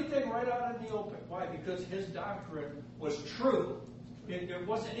did everything right out in the open. Why? Because his doctrine was true. There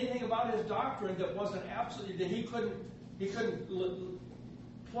wasn't anything about his doctrine that wasn't absolutely, that he couldn't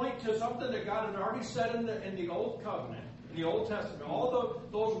point to something that God had already said in the Old Covenant, in the Old Testament. All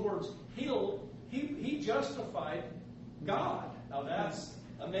those words, he justified God. Now that's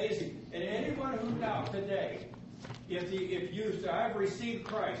amazing. And anyone who now today, if you say, I've received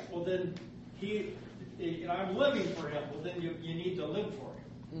Christ, well then I'm living for him. Well then you need to live for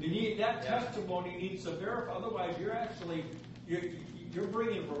him. You need that testimony needs to verify. Otherwise, you're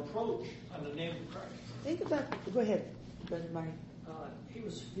bringing reproach on the name of Christ. Think about. Go ahead, Brother Marty. He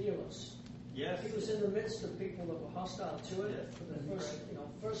was fearless. Yes. He was in the midst of people that were hostile to it for the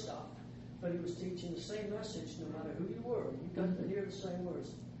first off. But he was teaching the same message no matter who you were. You got to hear the same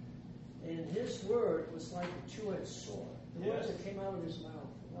words. And his word was like a two-edged sword. The words that came out of his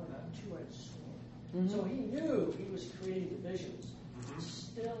mouth were like a two-edged sword. Mm-hmm. So he knew he was creating divisions.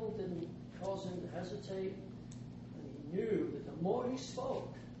 Still didn't cause him to hesitate. And he knew that the more he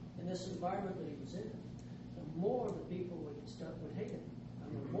spoke in this environment that he was in, the more the people would hate him.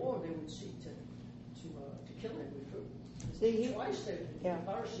 And the more they would seek to kill him. Twice the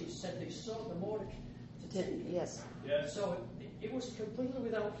Pharisees said they sought the more to take him. Yes. So it was completely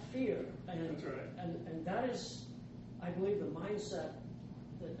without fear. And, That's right. And that is, I believe, the mindset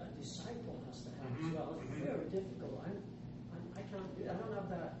that a disciple has to have as well. It's very difficult. I don't have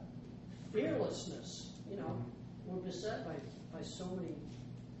that fearlessness. We're beset by so many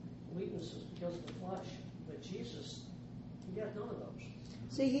weaknesses because of the flesh. But Jesus, he got none of those.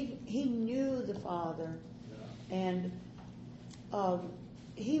 See, he knew the Father, and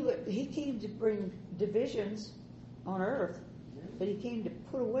he came to bring divisions on earth, but he came to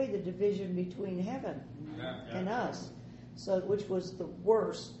put away the division between heaven and us, which was the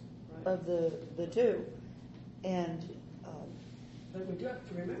worst of the two. And but we do have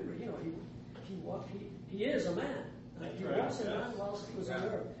to remember, he is a man. He was a man whilst he was on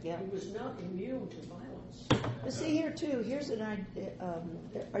earth. Yeah. He was not immune to violence. but see here too. Here's an idea.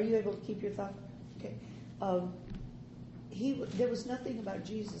 Are you able to keep your thought? Okay. There was nothing about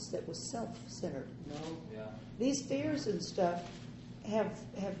Jesus that was self-centered. No. Yeah. These fears and stuff have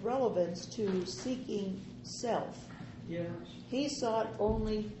relevance to seeking self. Yes. He sought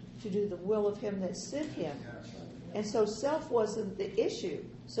only to do the will of him that sent him. And so self wasn't the issue.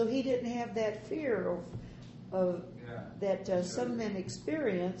 So he didn't have that fear of that some men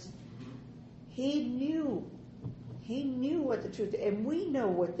experience. He knew what the truth is. And we know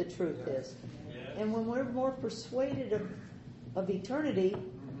what the truth is. And when we're more persuaded of eternity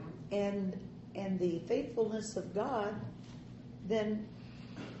and the faithfulness of God, then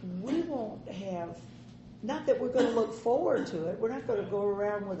we won't have, not that we're going to look forward to it. We're not going to go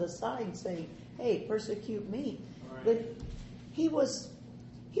around with a sign saying, hey, persecute me. But he was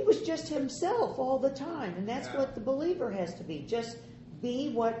just himself all the time. And that's what the believer has to be. Just be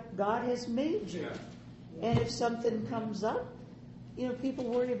what God has made you. And if something comes up, people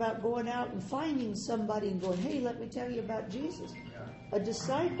worry about going out and finding somebody and going, hey, let me tell you about Jesus. A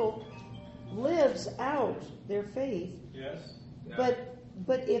disciple lives out their faith. Yes.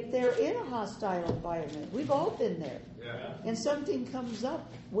 But if they're in a hostile environment, we've all been there. And something comes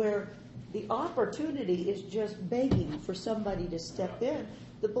up where the opportunity is just begging for somebody to step in.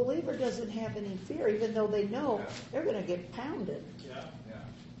 The believer doesn't have any fear, even though they know they're going to get pounded.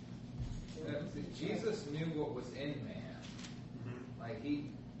 Jesus knew what was in man. Like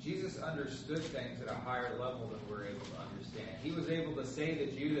Jesus understood things at a higher level than we're able to understand. He was able to say to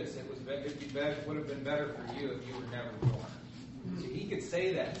Judas, it would have been better for you if you were never born. So he could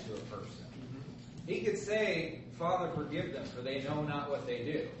say that to a person. He could say, Father, forgive them, for they know not what they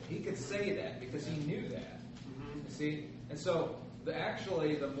do. He could say that because he knew that. You see? And so,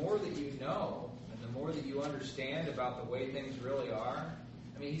 actually, the more that you know, and the more that you understand about the way things really are,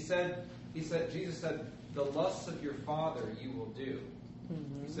 I mean, Jesus said, the lusts of your father you will do.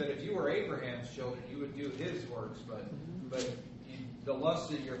 He said, if you were Abraham's children, you would do his works, but the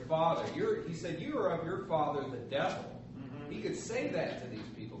lust of your father. He said, you are of your father, the devil. Mm-hmm. He could say that to these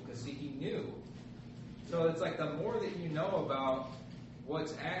people because he knew. So it's like the more that you know about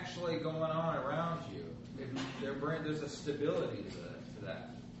what's actually going on around you, there's a stability to that.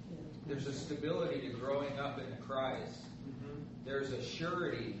 There's a stability to growing up in Christ. Mm-hmm. There's a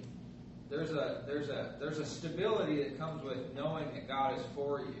surety. There's a stability that comes with knowing that God is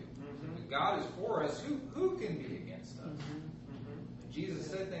for you. Mm-hmm. If God is for us, who can be against us? Mm-hmm. Jesus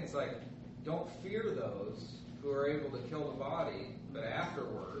said things like, don't fear those who are able to kill the body, but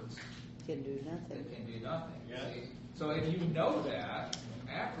afterwards Can do they nothing. can do nothing. Yes. See? So if you know that,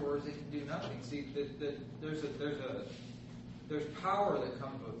 afterwards they can do nothing. See, there's power that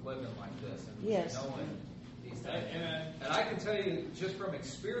comes with living like this and Yes. knowing these things. Amen. And I can tell you just from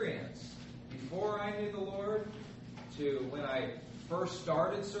experience, before I knew the Lord to when I first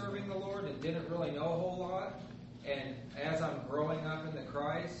started serving the Lord and didn't really know a whole lot, and as I'm growing up in the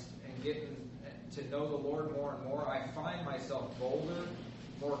Christ and getting to know the Lord more and more, I find myself bolder,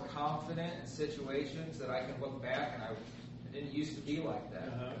 more confident in situations that I can look back and I didn't used to be like that.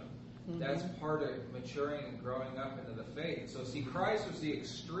 Uh-huh. That's part of maturing and growing up into the faith. So see, Christ was the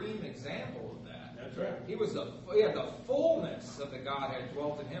extreme example of that. That's right. He had the fullness of the Godhead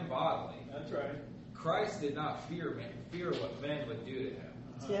dwelt in him bodily. That's right. Christ did not fear what men would do to him.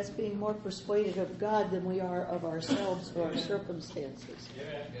 See, that's being more persuaded of God than we are of ourselves or our circumstances. Yeah.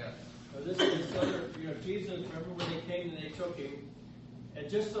 Yeah. Well, this other, Jesus, remember when they came and they took him, and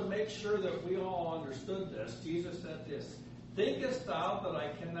just to make sure that we all understood this, Jesus said this, thinkest thou that I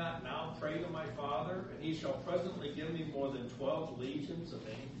cannot now pray to my Father, and he shall presently give me more than 12 legions of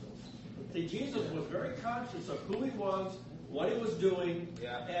angels? See, Jesus was very conscious of who he was, what he was doing,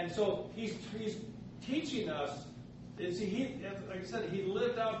 Yeah. and so he's teaching us. See, like I said, he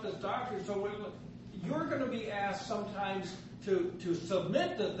lived out this doctrine. So you're going to be asked sometimes to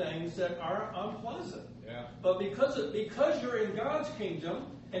submit to things that are unpleasant. Yeah. But because you're in God's kingdom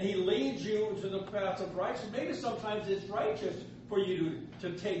and he leads you to the path of righteousness, maybe sometimes it's righteous for you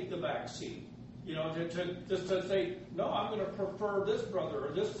to take the back seat. You know, to just to say, no, I'm going to prefer this brother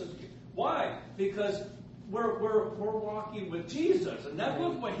or this. Why? Because we're walking with Jesus, and that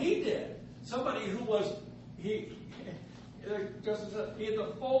was what he did. Somebody who was he had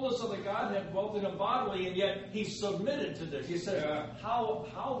the fullness of the Godhead dwelt in him bodily, and yet he submitted to this. He said, how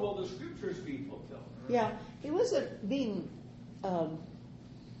will the scriptures be fulfilled? Yeah, he wasn't being.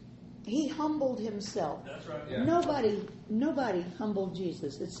 He humbled himself. That's right. Yeah. Nobody humbled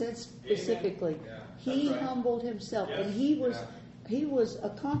Jesus. It says specifically, Yeah. he That's right. humbled himself, Yes. and he was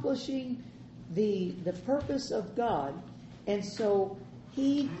accomplishing the purpose of God, and so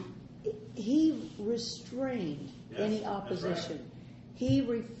he restrained Yes, any that's opposition. right. He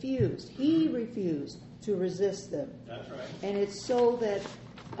refused to resist them, That's right. and it's so that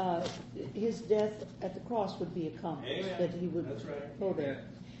his death at the cross would be accomplished. Amen. That he would That's right. go there.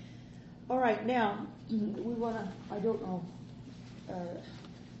 All right, now we want to. I don't know.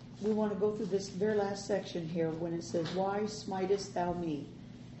 We want to go through this very last section here when it says, "Why smitest thou me?"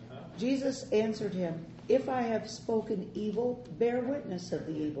 Uh-huh. Jesus answered him, "If I have spoken evil, bear witness of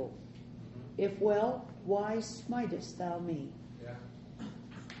the evil. If well, why smitest thou me?" Yeah.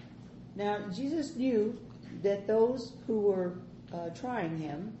 Now, Jesus knew that those who were trying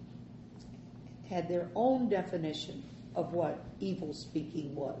him had their own definition of what evil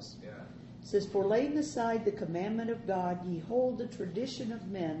speaking was. Yeah. It says, "For laying aside the commandment of God, ye hold the tradition of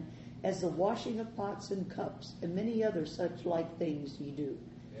men, as the washing of pots and cups, and many other such like things ye do."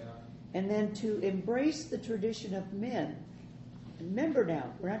 Yeah. And then to embrace the tradition of men. Remember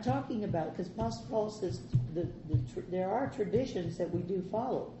now, we're not talking about, because Apostle Paul says there are traditions that we do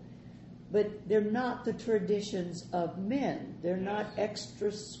follow, but they're not the traditions of men. They're not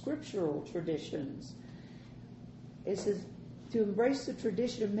extra scriptural traditions. It says to embrace the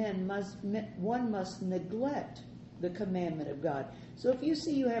tradition of men, one must neglect the commandment of God. So if you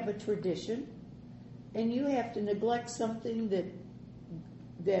see you have a tradition and you have to neglect something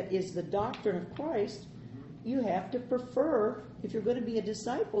that is the doctrine of Christ, you have to prefer, if you're going to be a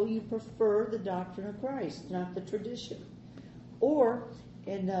disciple, you prefer the doctrine of Christ, not the tradition. Or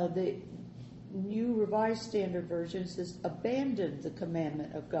in the New Revised Standard Version, it says, abandon the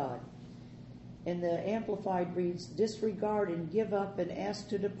commandment of God. And the Amplified reads, disregard and give up and ask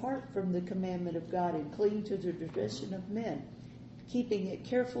to depart from the commandment of God and cling to the tradition of men, keeping it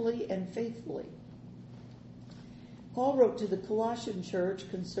carefully and faithfully. Paul wrote to the Colossian church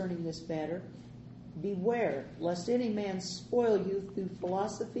concerning this matter, beware lest any man spoil you through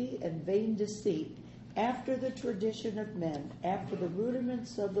philosophy and vain deceit, after the tradition of men, after the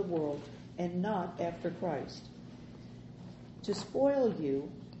rudiments of the world, and not after Christ. To spoil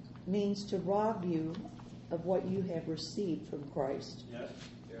you means to rob you of what you have received from Christ. Yes.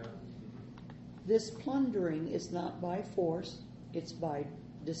 Yeah. This plundering is not by force, it's by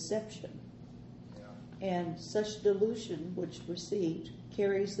deception. Yeah. And such delusion which received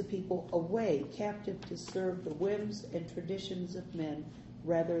carries the people away captive to serve the whims and traditions of men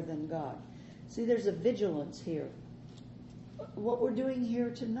rather than God. See, there's a vigilance here. What we're doing here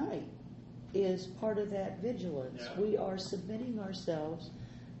tonight is part of that vigilance. Yeah. We are submitting ourselves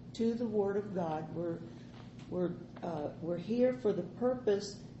to the Word of God. We're here for the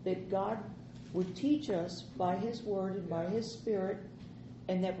purpose that God would teach us by His Word and by His Spirit,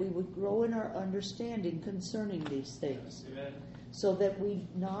 and that we would grow in our understanding concerning these things, Amen. so that we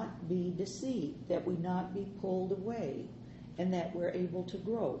not be deceived, that we not be pulled away, and that we're able to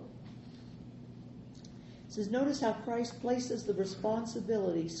grow. It says, notice how Christ places the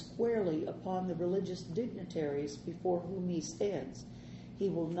responsibility squarely upon the religious dignitaries before whom He stands. He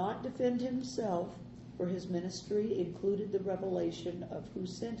will not defend Himself, for His ministry included the revelation of who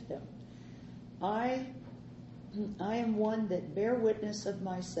sent Him. I am one that bear witness of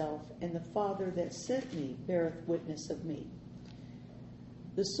myself, and the Father that sent me beareth witness of me.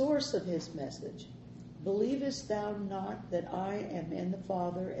 The source of His message, believest thou not that I am in the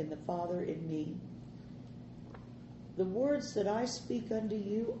Father, and the Father in me? The words that I speak unto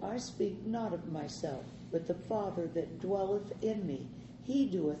you, I speak not of myself, but the Father that dwelleth in me, He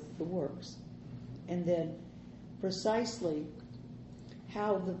doeth the works. And then precisely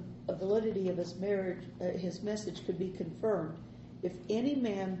how the validity of his message could be confirmed. If any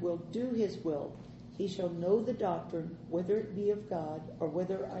man will do his will, he shall know the doctrine, whether it be of God or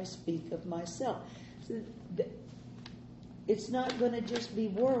whether I speak of myself. So it's not going to just be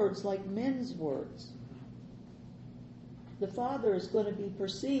words like men's words. The Father is going to be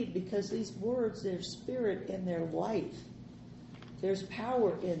perceived because these words, their spirit and their life. There's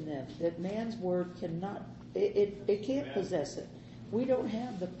power in them that man's word cannot, it can't possess it. We don't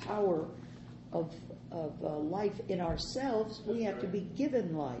have the power of life in ourselves. We have to be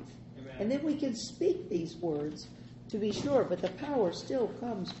given life. Amen. And then we can speak these words, to be sure, but the power still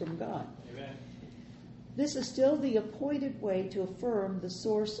comes from God. Amen. This is still the appointed way to affirm the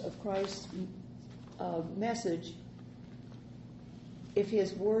source of Christ's message if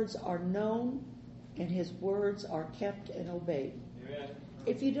His words are known and His words are kept and obeyed. Amen.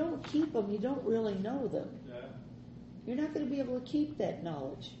 If you don't keep them, you don't really know them. Yeah. You're not going to be able to keep that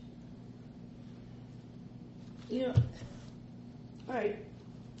knowledge. You know, all right,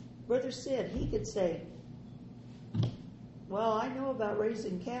 Brother Sid, he could say, well, I know about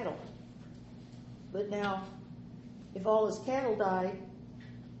raising cattle, but now, if all his cattle died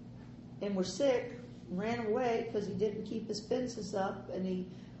and were sick and ran away because he didn't keep his fences up and a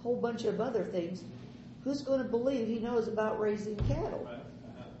whole bunch of other things, who's going to believe he knows about raising cattle? Right.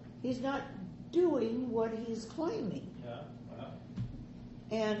 He's not doing what he's claiming. Yeah.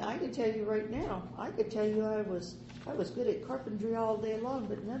 And I can tell you right now, I could tell you I was good at carpentry all day long,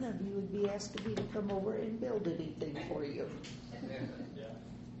 but none of you would be asking me to come over and build anything for you. Yeah.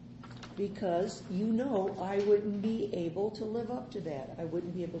 Because you know I wouldn't be able to live up to that. I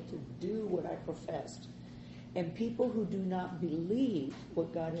wouldn't be able to do what I professed. And people who do not believe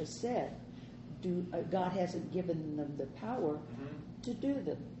what God has said, God hasn't given them the power to do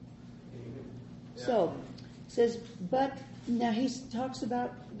them. Yeah. So, it says, but now he talks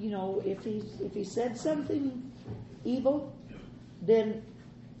about, if he said something evil, then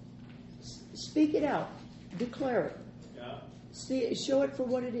speak it out, declare it, show it for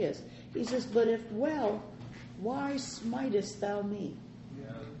what it is. He says, but if well, why smitest thou me?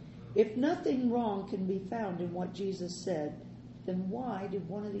 Yeah. If nothing wrong can be found in what Jesus said, then why did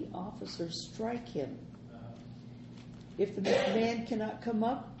one of the officers strike him? If the man cannot come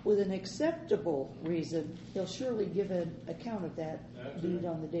up with an acceptable reason, he'll surely give an account of that deed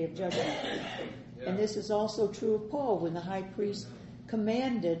on the day of judgment. Yeah. And this is also true of Paul when the high priest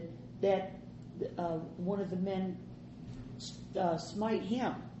commanded that one of the men smite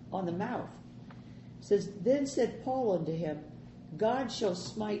him on the mouth. It says, then said Paul unto him, God shall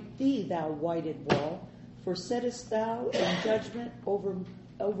smite thee, thou whited wall, for settest thou in judgment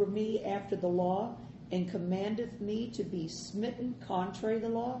over me after the law, and commandeth me to be smitten contrary to the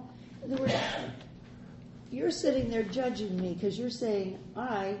law? In other words, you're sitting there judging me because you're saying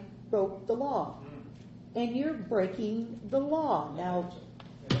I broke the law. And you're breaking the law. Now,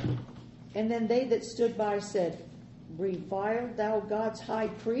 and then they that stood by said, revile thou God's high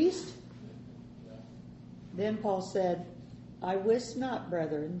priest? Then Paul said, I wist not,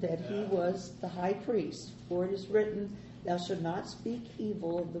 brethren, that he was the high priest, for it is written, thou shalt not speak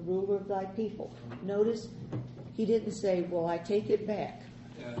evil of the ruler of thy people. Notice, he didn't say, well, I take it back.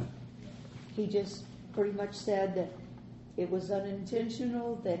 Yeah. He just pretty much said that it was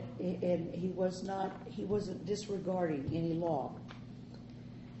unintentional, and he wasn't disregarding any law.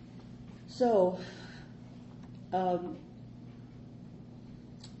 So, Paul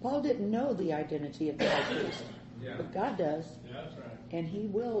didn't know the identity of the high priest, Yeah. but God does, Yeah, that's right. and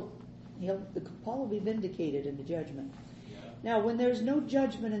Paul will be vindicated in the judgment. Yeah. Now, when there's no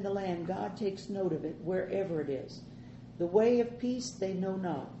judgment in the land, God takes note of it wherever it is. The way of peace they know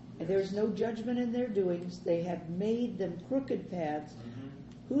not, and there is no judgment in their doings. They have made them crooked paths.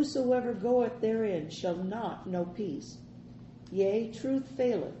 Whosoever goeth therein shall not know peace. Yea, truth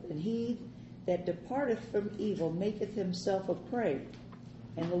faileth, and he that departeth from evil maketh himself a prey.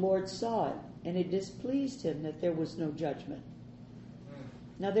 And the Lord saw it, and it displeased him that there was no judgment.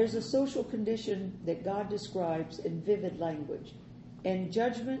 Now there's a social condition that God describes in vivid language. And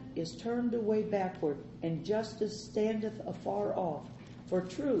judgment is turned away backward, and justice standeth afar off. For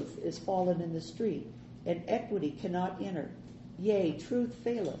truth is fallen in the street, and equity cannot enter. Yea, truth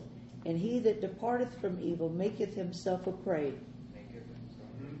faileth, and he that departeth from evil maketh himself a prey.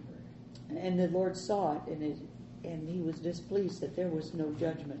 And the Lord saw it, and he was displeased that there was no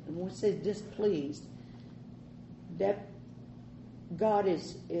judgment. And when we say displeased, that God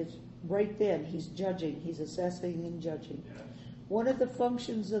is right then, he's judging, he's assessing and judging. Yes. One of the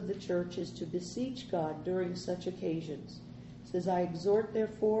functions of the church is to beseech God during such occasions. It says, I exhort,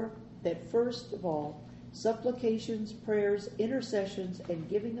 therefore, that first of all, supplications, prayers, intercessions, and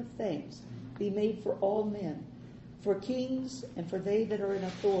giving of thanks be made for all men, for kings and for they that are in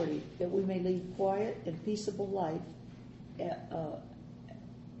authority, that we may lead quiet and peaceable life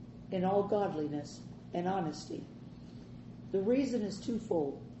in all godliness and honesty. The reason is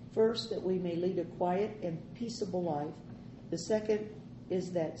twofold. First, that we may lead a quiet and peaceable life. The second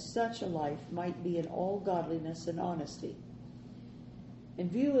is that such a life might be in all godliness and honesty. In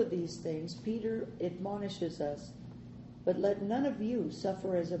view of these things, Peter admonishes us, but let none of you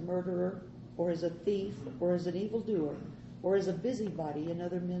suffer as a murderer, or as a thief, or as an evildoer, or as a busybody in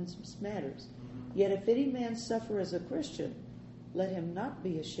other men's matters. Yet if any man suffer as a Christian, let him not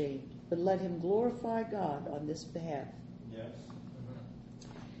be ashamed, but let him glorify God on this behalf. Yes.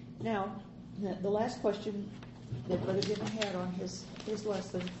 Now, the last question that Brother Jim had on his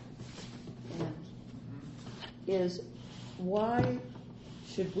lesson is, why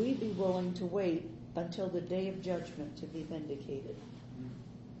should we be willing to wait until the day of judgment to be vindicated?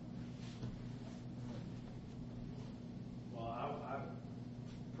 Well, I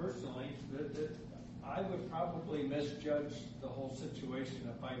personally, I would probably misjudge the whole situation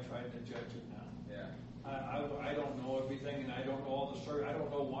if I tried to judge it now. Yeah. I don't know everything, and I don't know all the story. I don't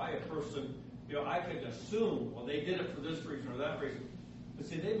know why a person, I could assume, well, they did it for this reason or that reason. But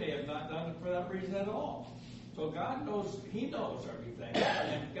see, they may have not done it for that reason at all. So God knows, He knows everything,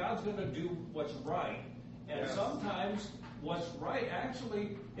 and God's going to do what's right. And Yes. sometimes what's right,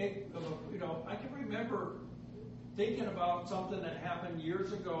 actually, I can remember thinking about something that happened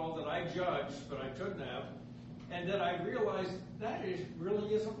years ago that I judged, but I shouldn't have. And then I realized that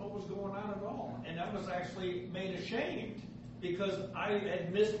really isn't what was going on at all. And that was actually made ashamed because I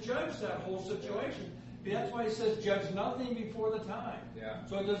had misjudged that whole situation. That's why it says judge nothing before the time. Yeah.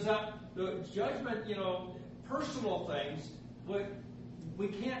 So the judgment, personal things, we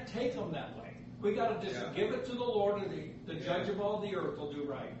can't take them that way. We got to just give it to the Lord, and the judge of all the earth will do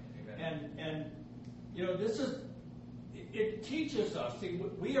right. Amen. And it teaches us. See,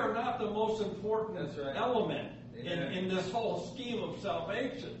 we are not the most important That's right. element Amen. in this whole scheme of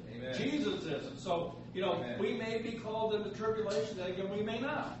salvation. Amen. Jesus is. And so, Amen. we may be called into tribulation, and again, we may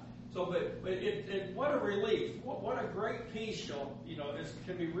not. So, but what a relief! What a great peace,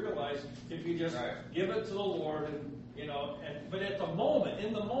 can be realized if you just give it to the Lord, but at the moment,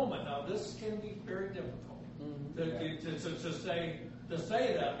 now this can be very difficult to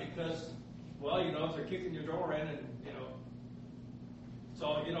say that because, if they're kicking your door in, and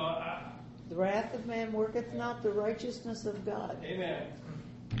The wrath of man worketh not the righteousness of God. Amen.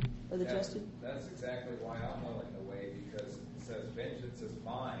 Brother Justin? That's exactly why I'm willing to wait, because it says, vengeance is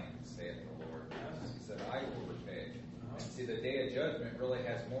mine, saith the Lord. He said, I will repay. And see, the day of judgment really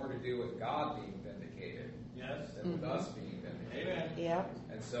has more to do with God being vindicated than with us being vindicated. Amen. Yeah.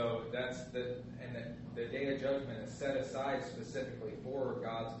 And so the day of judgment is set aside specifically for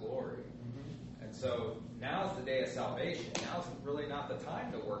God's glory. And so now's the day of salvation. Now's really not the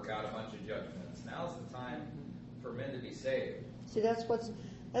time to work out a bunch of judgments. Now's the time for men to be saved. See, that's what's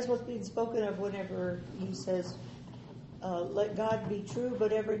being spoken of whenever he says, let God be true,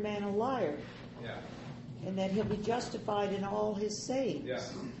 but every man a liar. Yeah. And that he'll be justified in all his sayings. Yeah.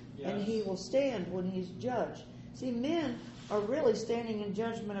 And he will stand when he's judged. See, men are really standing in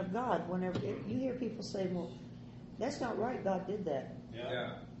judgment of God. Whenever you hear people say, "Well, that's not right. God did that,"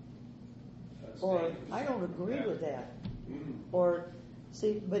 Yeah. or "I don't agree with that," Mm. or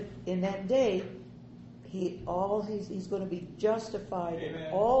see. But in that day, he's going to be justified in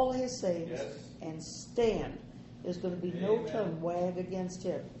Amen. all his sayings Yes. and stand. There's going to be no Amen. tongue wag against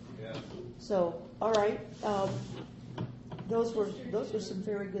him. Yeah. So, all right, those were some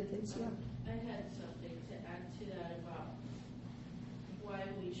very good things. Yeah. I had something to add to that about why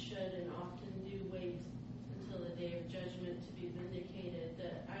we should and often do wait until the day of judgment to be vindicated.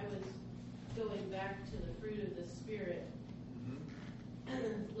 That I was going back to the fruit of the Spirit: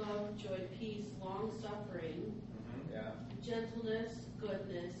 love, joy, peace, long suffering, Yeah. gentleness,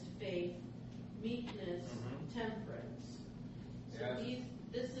 goodness, faith, meekness, temperance. So Yes.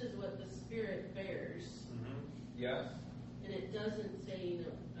 this is what the Spirit bears. Yes. And it doesn't say,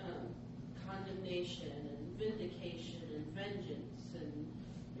 condemnation and vindication and vengeance, and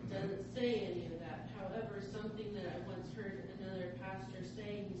it doesn't say any of that. However, something that I once heard another pastor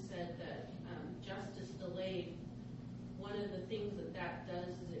say, he said that justice delayed, one of the things that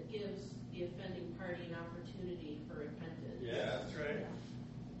does is it gives the offending party an opportunity for repentance. Yeah, that's right.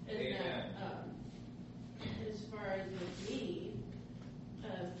 And Amen. that, as far as with me,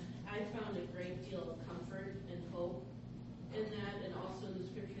 I found a great deal of comfort and hope in that, and also in the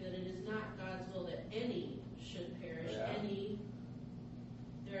scripture that it is not God's will that any should perish. Yeah.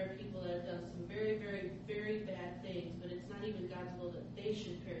 There are people that have done some very, very, very bad things, but it's not even God's will that they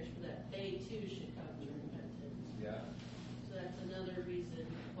should perish, but that they too should come to repentance. Yeah. So that's another reason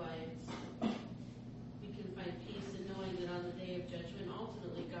why we can find peace in knowing that on the day of judgment,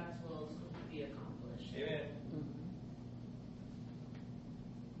 ultimately God's will is going to be accomplished. Amen.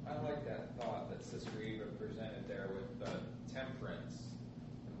 I like that thought that Sister Eva presented there with temperance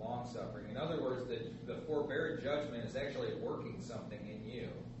and long suffering. In other words, the forbear judgment is actually working something in you.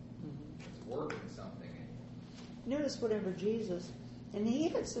 It's working something in you. Notice whatever Jesus, and he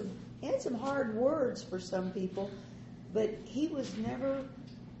had some hard words for some people, but he was never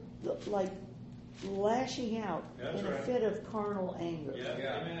like lashing out That's in a right. fit of carnal anger. Yeah.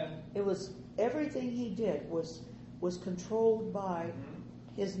 Yeah. Amen. It was everything he did was controlled by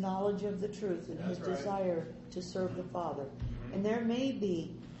his knowledge of the truth and his That's right. desire to serve the Father. And there may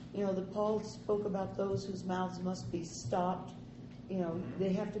be, that Paul spoke about those whose mouths must be stopped.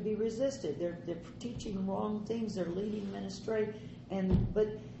 They have to be resisted. They're teaching wrong things. They're leading men astray. But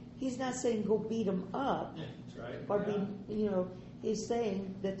he's not saying go beat them up. That's right. Or he's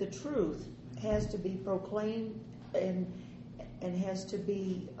saying that the truth has to be proclaimed and has to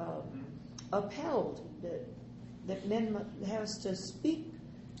be upheld. That men has to speak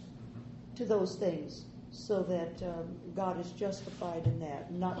to those things so that God is justified in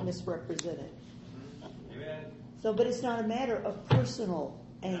that, not misrepresented. Amen. So, but it's not a matter of personal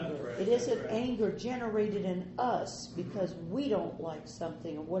anger. That's right, It isn't that's right. anger generated in us because we don't like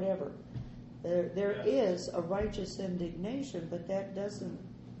something or whatever. There Yes. is a righteous indignation, but that isn't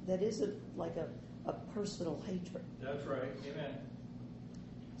like a personal hatred. That's right. Amen.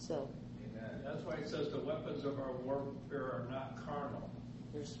 So Amen. That's why it says the weapons of our warfare are not carnal.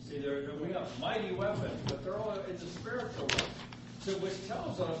 there's See, we have mighty weapons, but they're all in the spiritual realm. So which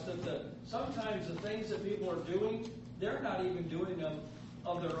tells us that sometimes the things that people are doing, they're not even doing them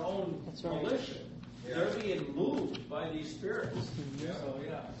of their own That's right. volition. Yeah. They're being moved by these spirits. Yeah. So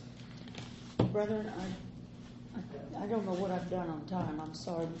yeah. brethren, I don't know what I've done on time. I'm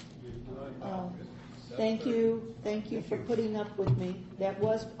sorry. Thank you for putting up with me. That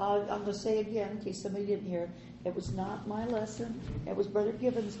was, I'm going to say again, in case somebody didn't hear, it was not my lesson. It was Brother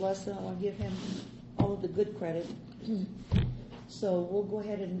Gibbons' lesson. I want to give him all of the good credit. So we'll go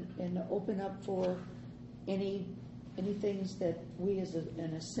ahead and open up for any things that we as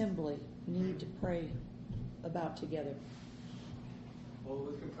an assembly need to pray about together. Well,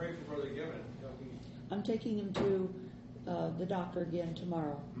 we can pray for Brother Gibbon. I'm taking him to the doctor again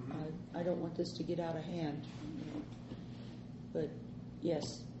tomorrow. I don't want this to get out of hand. But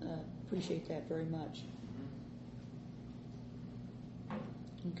yes, appreciate that very much.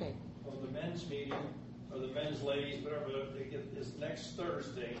 Okay. Well, the men's meeting, or the men's ladies, whatever, they get is next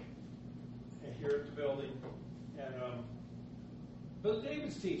Thursday here at the building. And Brother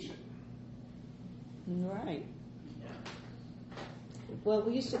David's teaching. Right. Well,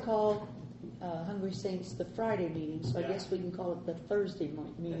 we used to call Hungry Saints the Friday meeting, so I guess we can call it the Thursday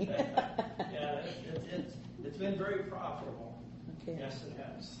meeting. Yeah, it's been very profitable. Okay. Yes, it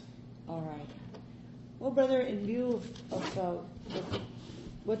has. All right. Well, brother, in view of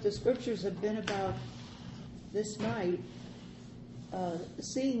what the scriptures have been about this night,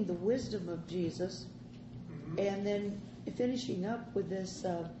 seeing the wisdom of Jesus And then finishing up with this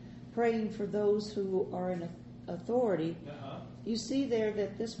praying for those who are in authority. You see there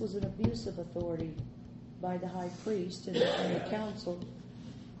that this was an abuse of authority by the high priest and the council.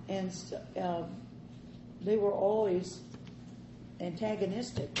 And they were always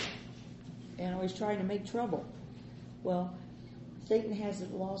antagonistic and always trying to make trouble. Well, Satan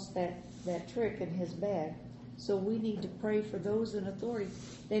hasn't lost that trick in his bag. So we need to pray for those in authority.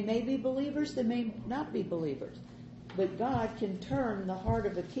 They may be believers, they may not be believers. But God can turn the heart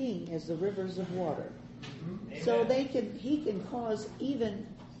of a king as the rivers of water. So he can cause even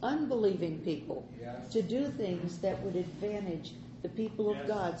unbelieving people to do things that would advantage the people of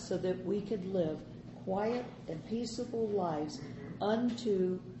God so that we could live quiet and peaceable lives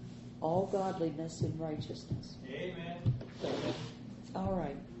unto all godliness and righteousness. Amen. All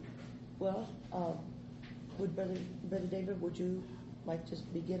right. Well, would Brother David, would you like to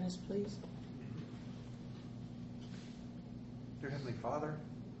begin us, please? Dear Heavenly Father,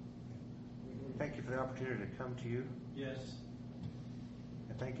 thank you for the opportunity to come to you. Yes.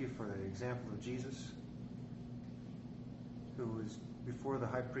 And thank you for the example of Jesus, who was before the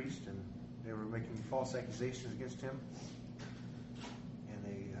high priest, and they were making false accusations against him. And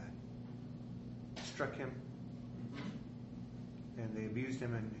they struck him, and they abused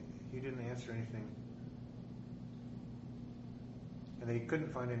him, and he didn't answer anything. And they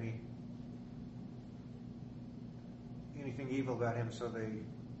couldn't find anything evil about him, so they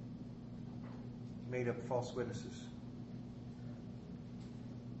made up false witnesses.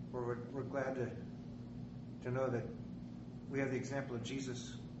 We're glad to know that we have the example of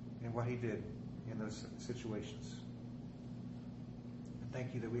Jesus and what he did in those situations. And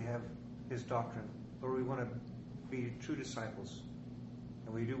thank you that we have his doctrine. Lord, we want to be true disciples,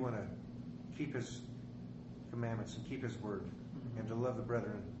 and we do want to keep his commandments and keep his word, and to love the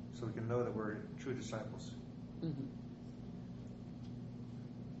brethren so we can know that we're true disciples. Mm-hmm.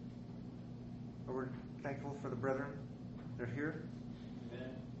 Lord, we're thankful for the brethren that are here. Amen.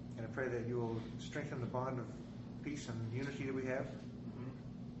 And I pray that you will strengthen the bond of peace and unity that we have.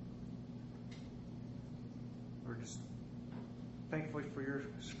 We're just thankful for your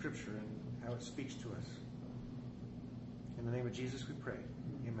scripture and how it speaks to us. In the name of Jesus we pray.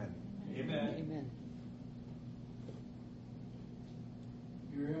 Amen. Amen. Amen.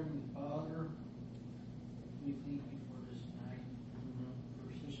 Dear Heavenly Father, we thank you for this night, for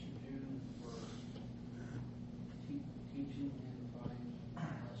Sister June, for teaching and providing a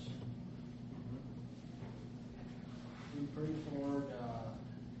lesson. We pray for the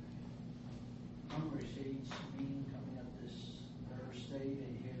Hungry Seeds meeting coming up this Thursday.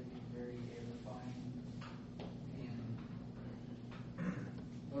 They hear to be very edifying. And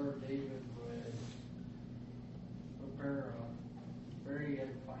Lord David would prepare a very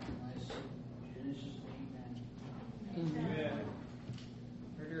edifying lesson. In Jesus' name, amen. Amen.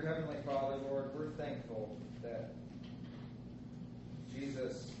 Our dear Heavenly Father, Lord, we're thankful that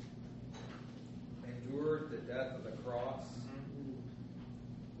Jesus endured the death of the cross.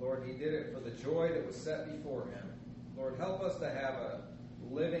 Lord, he did it for the joy that was set before him. Lord, help us to have a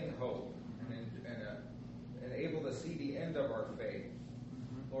living hope and able to see the end of our faith.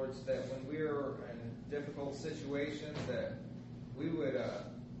 Lord, so that when we're in difficult situations, that we would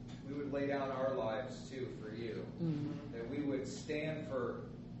lay down our lives too for you. That we would stand for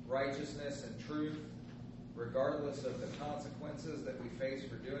righteousness and truth, regardless of the consequences that we face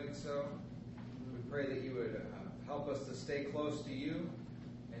for doing so. We pray that you would help us to stay close to you,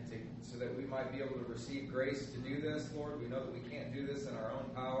 and so that we might be able to receive grace to do this, Lord. We know that we can't do this in our own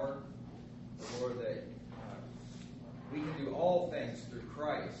power, but Lord, that we can do all things through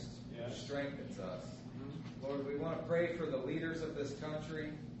Christ who strengthens us. Lord, we want to pray for the leaders of this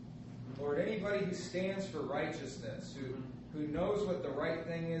country. Lord, anybody who stands for righteousness, who knows what the right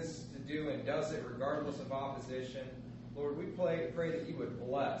thing is to do and does it regardless of opposition, Lord, we pray that you would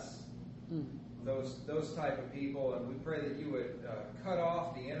bless those type of people, and we pray that you would cut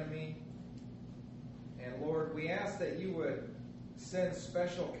off the enemy. And Lord, we ask that you would send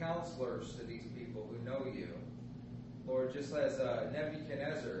special counselors to these people who know you. Lord, just as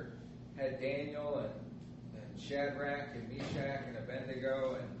Nebuchadnezzar had Daniel and Shadrach and Meshach and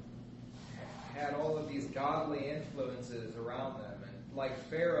Abednego, and had all of these godly influences around them, and like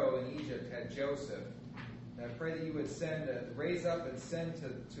Pharaoh in Egypt had Joseph. And I pray that you would raise up and send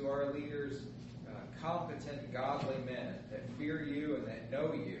to our leaders competent, godly men that fear you and that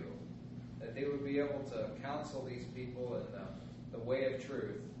know you, that they would be able to counsel these people in the way of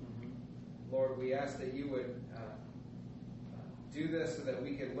truth. Lord, we ask that you would do this so that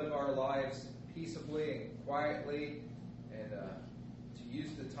we could live our lives peaceably and quietly, and to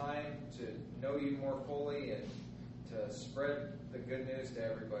use the time to know you more fully and to spread the good news to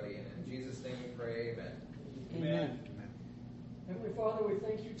everybody. And in Jesus' name we pray, amen. Amen. Heavenly Father, we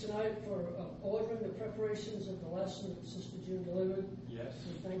thank you tonight for ordering the preparations of the lesson that Sister June delivered. Yes.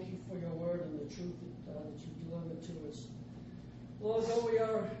 We thank you for your word and the truth that you delivered to us. Lord, though we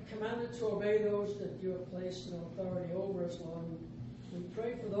are commanded to obey those that you have placed in authority over us, Lord, we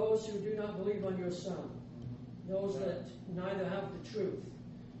pray for those who do not believe on your Son, those that neither have the truth.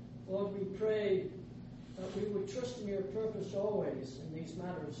 Lord, we pray that we would trust in your purpose always in these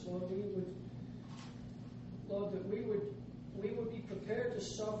matters. Lord, that we would be prepared to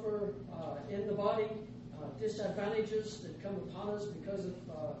suffer in the body disadvantages that come upon us because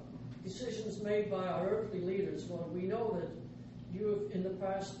of decisions made by our earthly leaders. Lord, we know that in the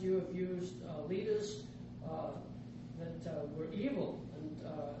past you have used leaders that were evil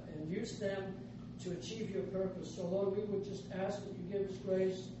and used them to achieve your purpose. So, Lord, we would just ask that you give us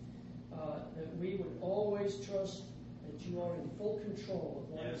grace, that we would always trust that you are in full control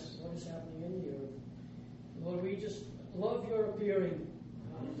of what is happening in the earth. Lord, we just love your appearing,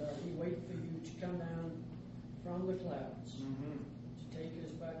 and we wait for you to come down from the clouds to take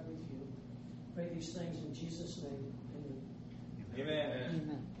us back with you. Pray these things in Jesus' name. Amen.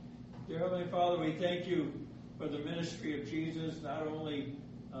 Amen. Dear Heavenly Father, we thank you for the ministry of Jesus, not only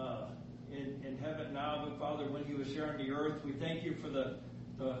in heaven now, but Father, when he was here on the earth. We thank you for the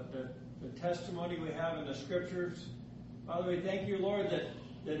testimony we have in the Scriptures. Father, we thank you, Lord, that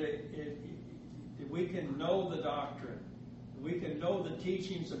we can know the doctrine. We can know the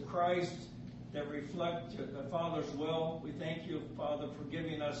teachings of Christ that reflect the Father's will. We thank you, Father, for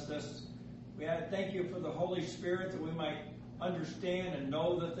giving us this. We thank you for the Holy Spirit that we might understand and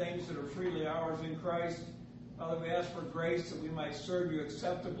know the things that are freely ours in Christ. Father, we ask for grace that we might serve you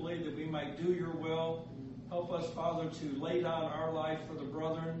acceptably, that we might do your will. Help us, Father, to lay down our life for the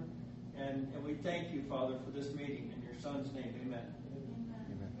brethren. And we thank you, Father, for this meeting. In your Son's name, amen.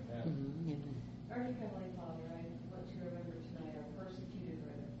 Amen. Our Heavenly Father, I want to remember tonight our persecuted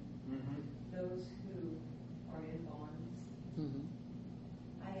brethren, those who are in bonds.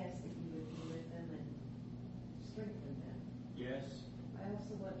 I ask that you would be with them and strengthen them. Yes. I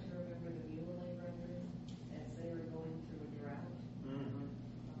also want to remember the Muley brethren as they are going through a drought.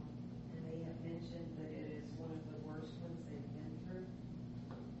 And they have mentioned that it is one of the worst ones they've been through.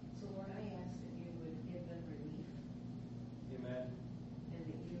 So, Lord, I ask that you would give them relief. Amen. And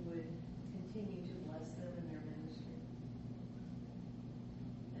that you would continue to bless them in their ministry.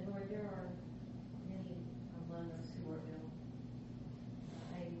 And Lord, there are many among us who are ill.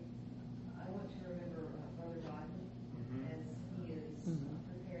 I want to remember Brother Godwin as he is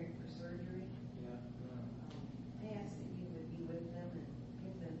preparing for surgery. I ask that you would be with them and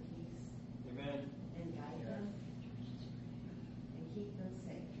give them peace. Amen. And guide them and keep them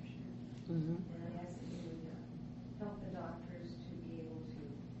safe. And I ask that you would help the doctors to be able to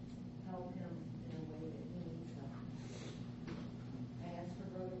help him in a way that he needs help. I ask for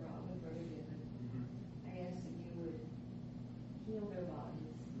Brother Robin, Brother Gibbon. I ask that you would heal their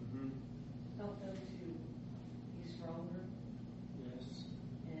bodies. Help them to be stronger. Yes.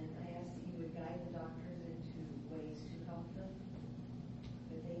 And I ask that you would guide the doctors into ways to help them,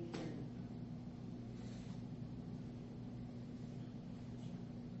 that they can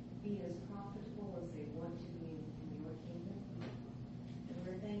be as profitable as they want to be in your kingdom. And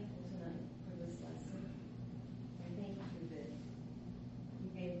we're thankful tonight for this lesson. I thank you that you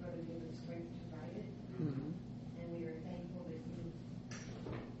gave Brother Gibbon strength to write it. And we are thankful that you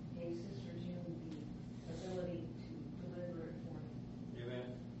gave Sister June the ability to deliver it for me. Amen.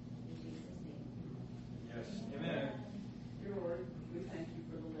 In Jesus' name. Yes. Amen. Dear Lord, we thank you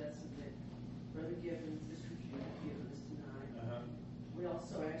for the lesson that Brother Gibbon and Sister June have given us tonight. We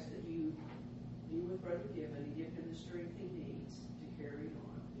also ask that you be with Brother Gibbon and give him the strength he needs to carry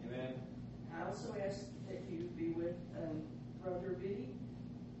on. Amen. I also ask that you be with Brother Vinny,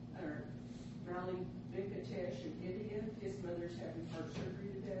 or Riley Venkatesh in India. His mother's having heart surgery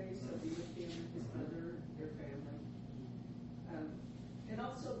today, so be with him, his mother, their family. And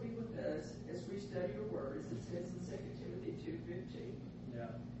also be with us as we study your word, as it says in 2 Timothy 2:15.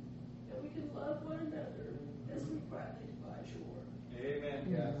 Yeah. That we can love one another as we practice your word. Amen.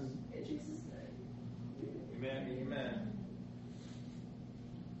 Yes. In Jesus' name. Amen. Amen.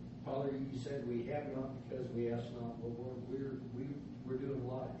 Father, you said we have not because we ask not, but we're doing a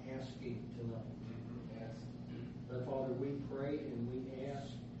lot of asking tonight. Yes. But Father, we pray and we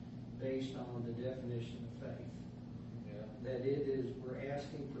ask based on the definition of faith. Yeah. That we're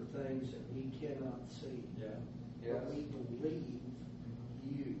asking for things that we cannot see. Yeah. But we believe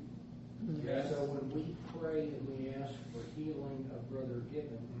you. Yes. So when we pray and we ask for healing of Brother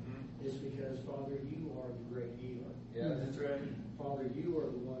Gibbon is because, Father, you are the great healer. Yeah, that's right. Father, you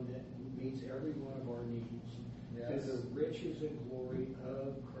are the one that meets every one of our needs Yes. through the riches and glory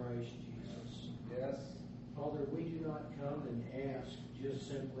of Christ Jesus. Yes. Father, we do not come and ask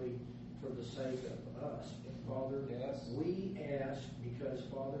just simply for the sake of us. But Father, Yes. we ask because,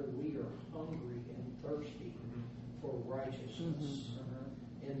 Father, we are hungry and thirsty for righteousness.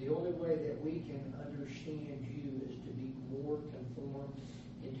 And the only way that we can understand you is to be more conformed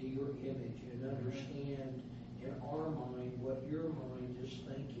into your image and understand in our mind what your mind is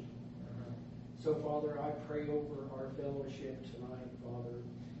thinking. So, Father, I pray over our fellowship tonight, Father,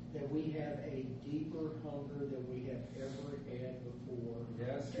 that we have a deeper hunger than we have ever had before.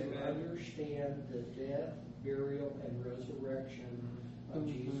 Yes, to amen. understand the death, burial, and resurrection of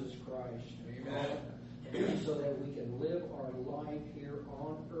Jesus Christ. Amen. So that we can live our life here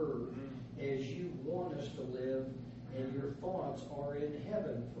on earth as you want us to live, and your thoughts are in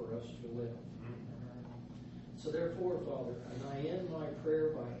heaven for us to live. So therefore, Father, and I end my prayer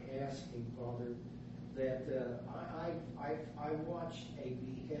by asking, Father, that I watched a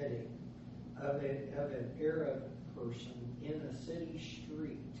beheading of an Arab person in a city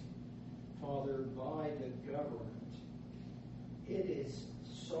street, Father, by the government. It is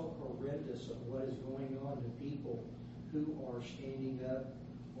so horrendous of what is going on to people who are standing up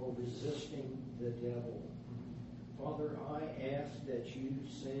or resisting the devil. Father, I ask that you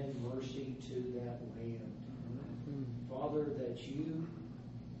send mercy to that land. Father, that you,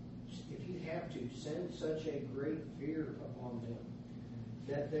 if you have to, send such a great fear upon them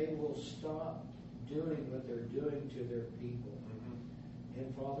that they will stop doing what they're doing to their people.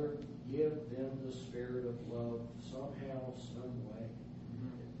 And Father, give them the spirit of love somehow, some way.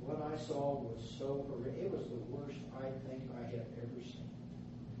 What I saw was so horrific. It was the worst I think I have ever seen.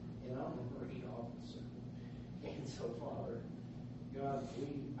 And I'm a Marine officer. And so, Father, God,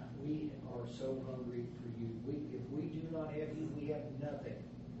 we are so hungry for you. If we do not have you, we have nothing.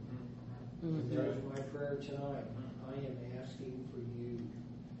 And that is my prayer tonight. I am asking for you,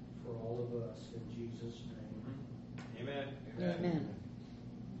 for all of us, in Jesus' name. Amen. Amen.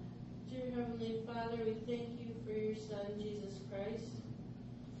 Dear Heavenly Father, we thank you for your Son, Jesus Christ.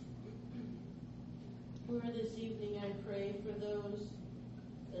 Lord, this evening I pray for those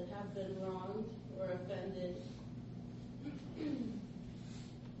that have been wronged or offended.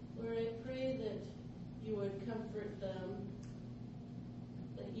 Lord, I pray that you would comfort them,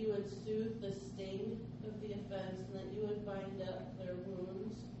 that you would soothe the sting of the offense, and that you would bind up their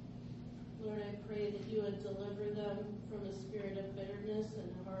wounds. Lord, I pray that you would deliver them from a spirit of bitterness and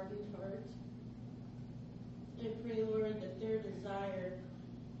a hardened heart. I pray, Lord, that their desire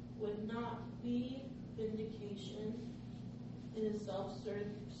would not be vindication in a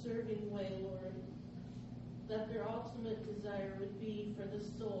self-serving way, Lord. That their ultimate desire would be for the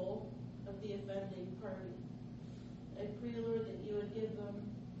soul of the offending party. I pray, Lord, that you would give them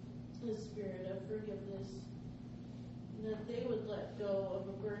the spirit of forgiveness, and that they would let go of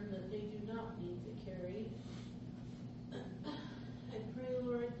a burden that they do not need to carry. I pray,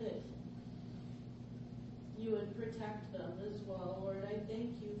 Lord, that you would protect them as well. Lord, I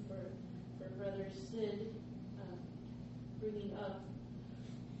thank you for Brother Sid bringing up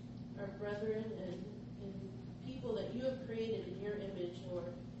our brethren and people that you have created in your image,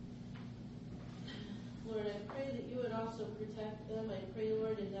 Lord. Lord, I pray that you would also protect them. I pray,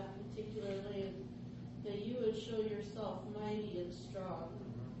 Lord, in that particular land, that you would show yourself mighty and strong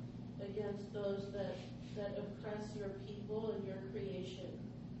against those that oppress your people and your creation.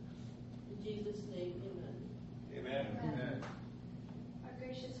 In Jesus' name, amen. Amen. Amen. Our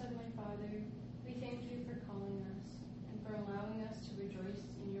gracious Heavenly Father, we thank you for calling us and for allowing us to rejoice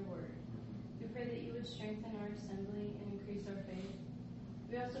in your word. We pray that you would strengthen our assembly and increase our faith.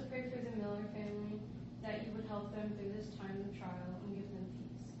 We also pray for the Miller family, that you would help them through this time of trial and give them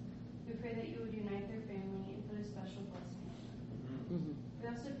peace. We pray that you would unite their family and put a special blessing on them. We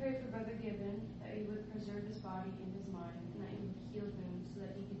also pray for Brother Gibbon, that you would preserve his body and his mind, and that you would heal him so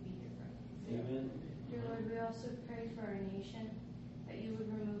that he could be here for us. Amen. Dear Lord, we also pray for our nation, that you would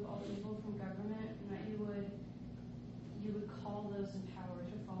remove all evil from government, and that you would call those in power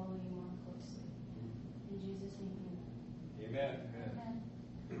to follow you more closely. In Jesus' name, amen. Amen.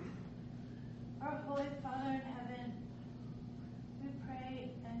 Our Holy Father in heaven, we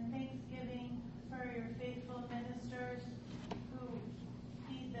pray in thanksgiving for your faithful ministers who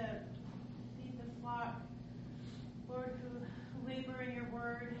feed the flock, Lord, who labor in your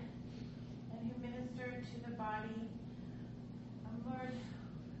word and who minister to the body. Lord,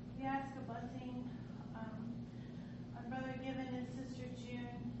 we ask a blessing on Brother Gibbon and Sister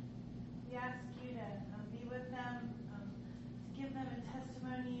June. We ask you to be with them, to give them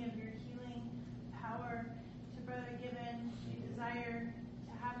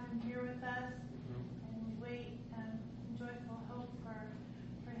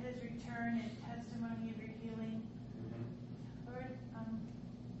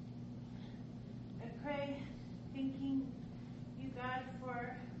God,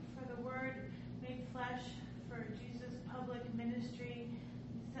 for the word made flesh, for Jesus' public ministry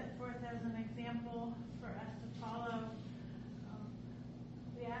set forth as an example for us to follow.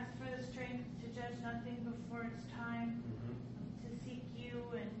 We ask for the strength to judge nothing before it's time, to seek you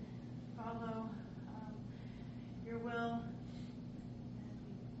and follow your will,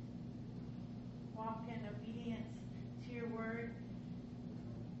 and walk in obedience to your word.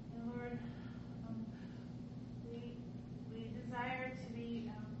 And Lord, we desire to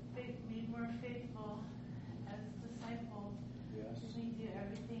be made more faithful as disciples. Yes. As we do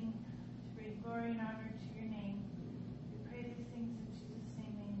everything to bring glory and honor to your name. We pray these things in Jesus'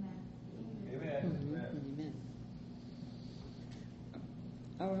 name, amen. Amen. Amen.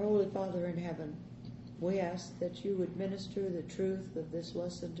 Our Holy Father in heaven, we ask that you would minister the truth of this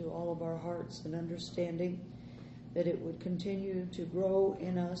lesson to all of our hearts and understanding, that it would continue to grow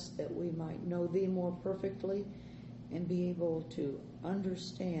in us, that we might know thee more perfectly and be able to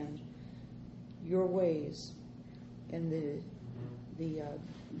understand your ways and the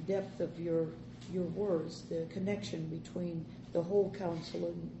depth of your words, the connection between the whole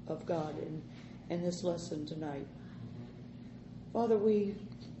counsel of God and this lesson tonight. Father, we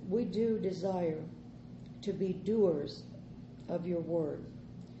do desire to be doers of your word,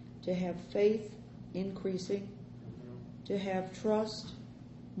 to have faith increasing, to have trust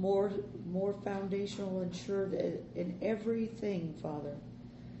more foundational and sure in everything, Father,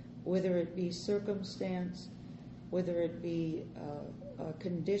 whether it be circumstance, whether it be a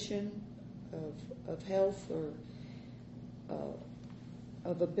condition of health or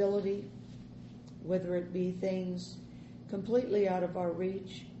of ability, whether it be things completely out of our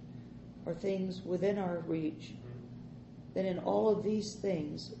reach or things within our reach, that in all of these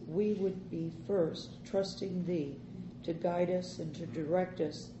things we would be first trusting thee to guide us and to direct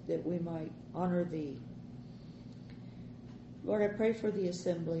us, that we might honor thee. Lord, I pray for the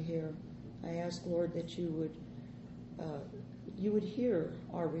assembly here. I ask, Lord, that you would hear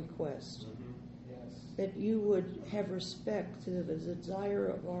our request, that you would have respect to the desire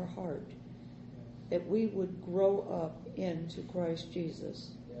of our heart, that we would grow up into Christ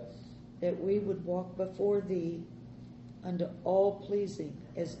Jesus, that we would walk before thee unto all pleasing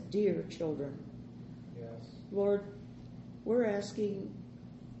as dear children. Lord, we're asking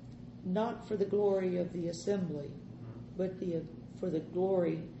not for the glory of the assembly, but for the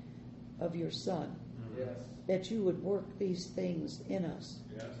glory of your Son, that you would work these things in us.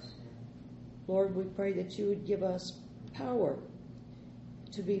 Lord, we pray that you would give us power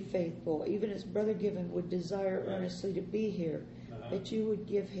to be faithful, even as Brother Given would desire earnestly to be here, that you would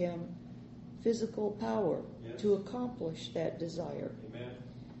give him physical power to accomplish that desire,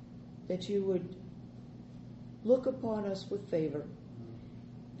 that you would look upon us with favor.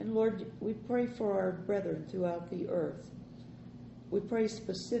 And Lord, we pray for our brethren throughout the earth. We pray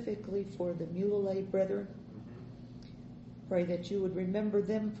specifically for the Mulalay brethren. Pray that you would remember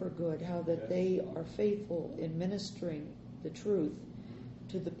them for good, how that they are faithful in ministering the truth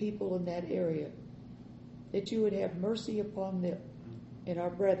to the people in that area. That you would have mercy upon them and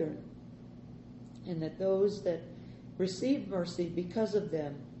our brethren, and that those that receive mercy because of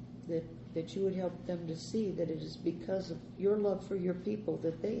them, that you would help them to see that it is because of your love for your people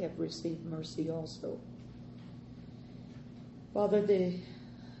that they have received mercy also. Father, the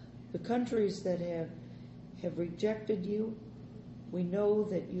countries that have rejected you, we know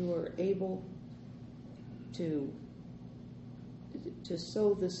that you are able to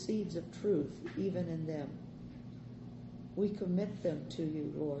sow the seeds of truth even in them. We commit them to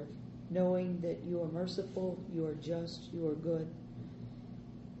you, Lord, knowing that you are merciful, you are just, you are good.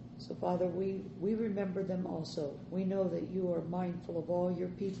 So, Father, we remember them also. We know that you are mindful of all your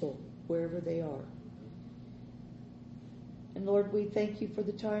people, wherever they are. And, Lord, we thank you for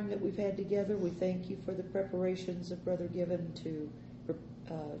the time that we've had together. We thank you for the preparations of Brother Given to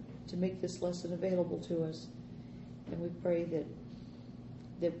make this lesson available to us. And we pray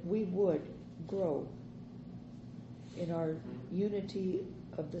that we would grow in our unity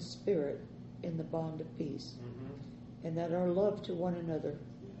of the Spirit in the bond of peace. And that our love to one another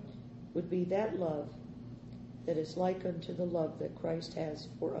would be that love that is like unto the love that Christ has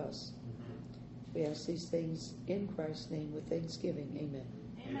for us. We ask these things in Christ's name with thanksgiving. Amen.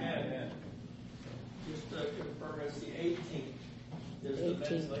 Amen. Just to confirm, it's the 18th. There's the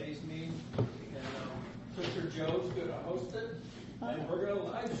men's ladies meeting. And Sister Joe's going to host it. And we're going to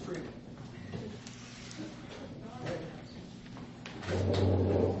live stream it.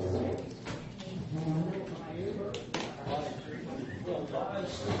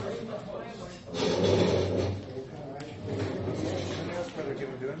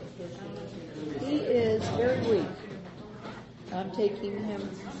 He is very weak. I'm taking him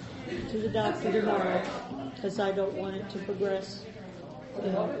to the doctor tomorrow because I don't want it to progress.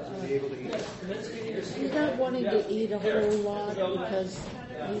 He's not wanting to eat a whole lot because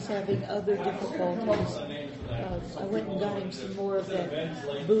he's having other difficulties. I went and got him some more of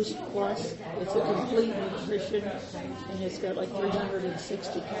that Boost Plus. It's a complete nutrition, and it's got like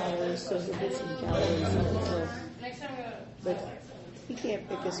 360 calories, so he'll get some calories in it. So. But he can't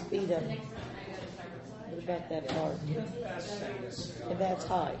pick his feet up about that hard. And that's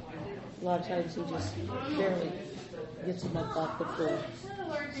high. A lot of times he just barely gets him up off the floor.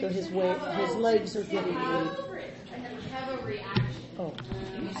 So his legs are getting weak. Have a reaction. Oh,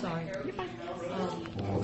 I'm sorry.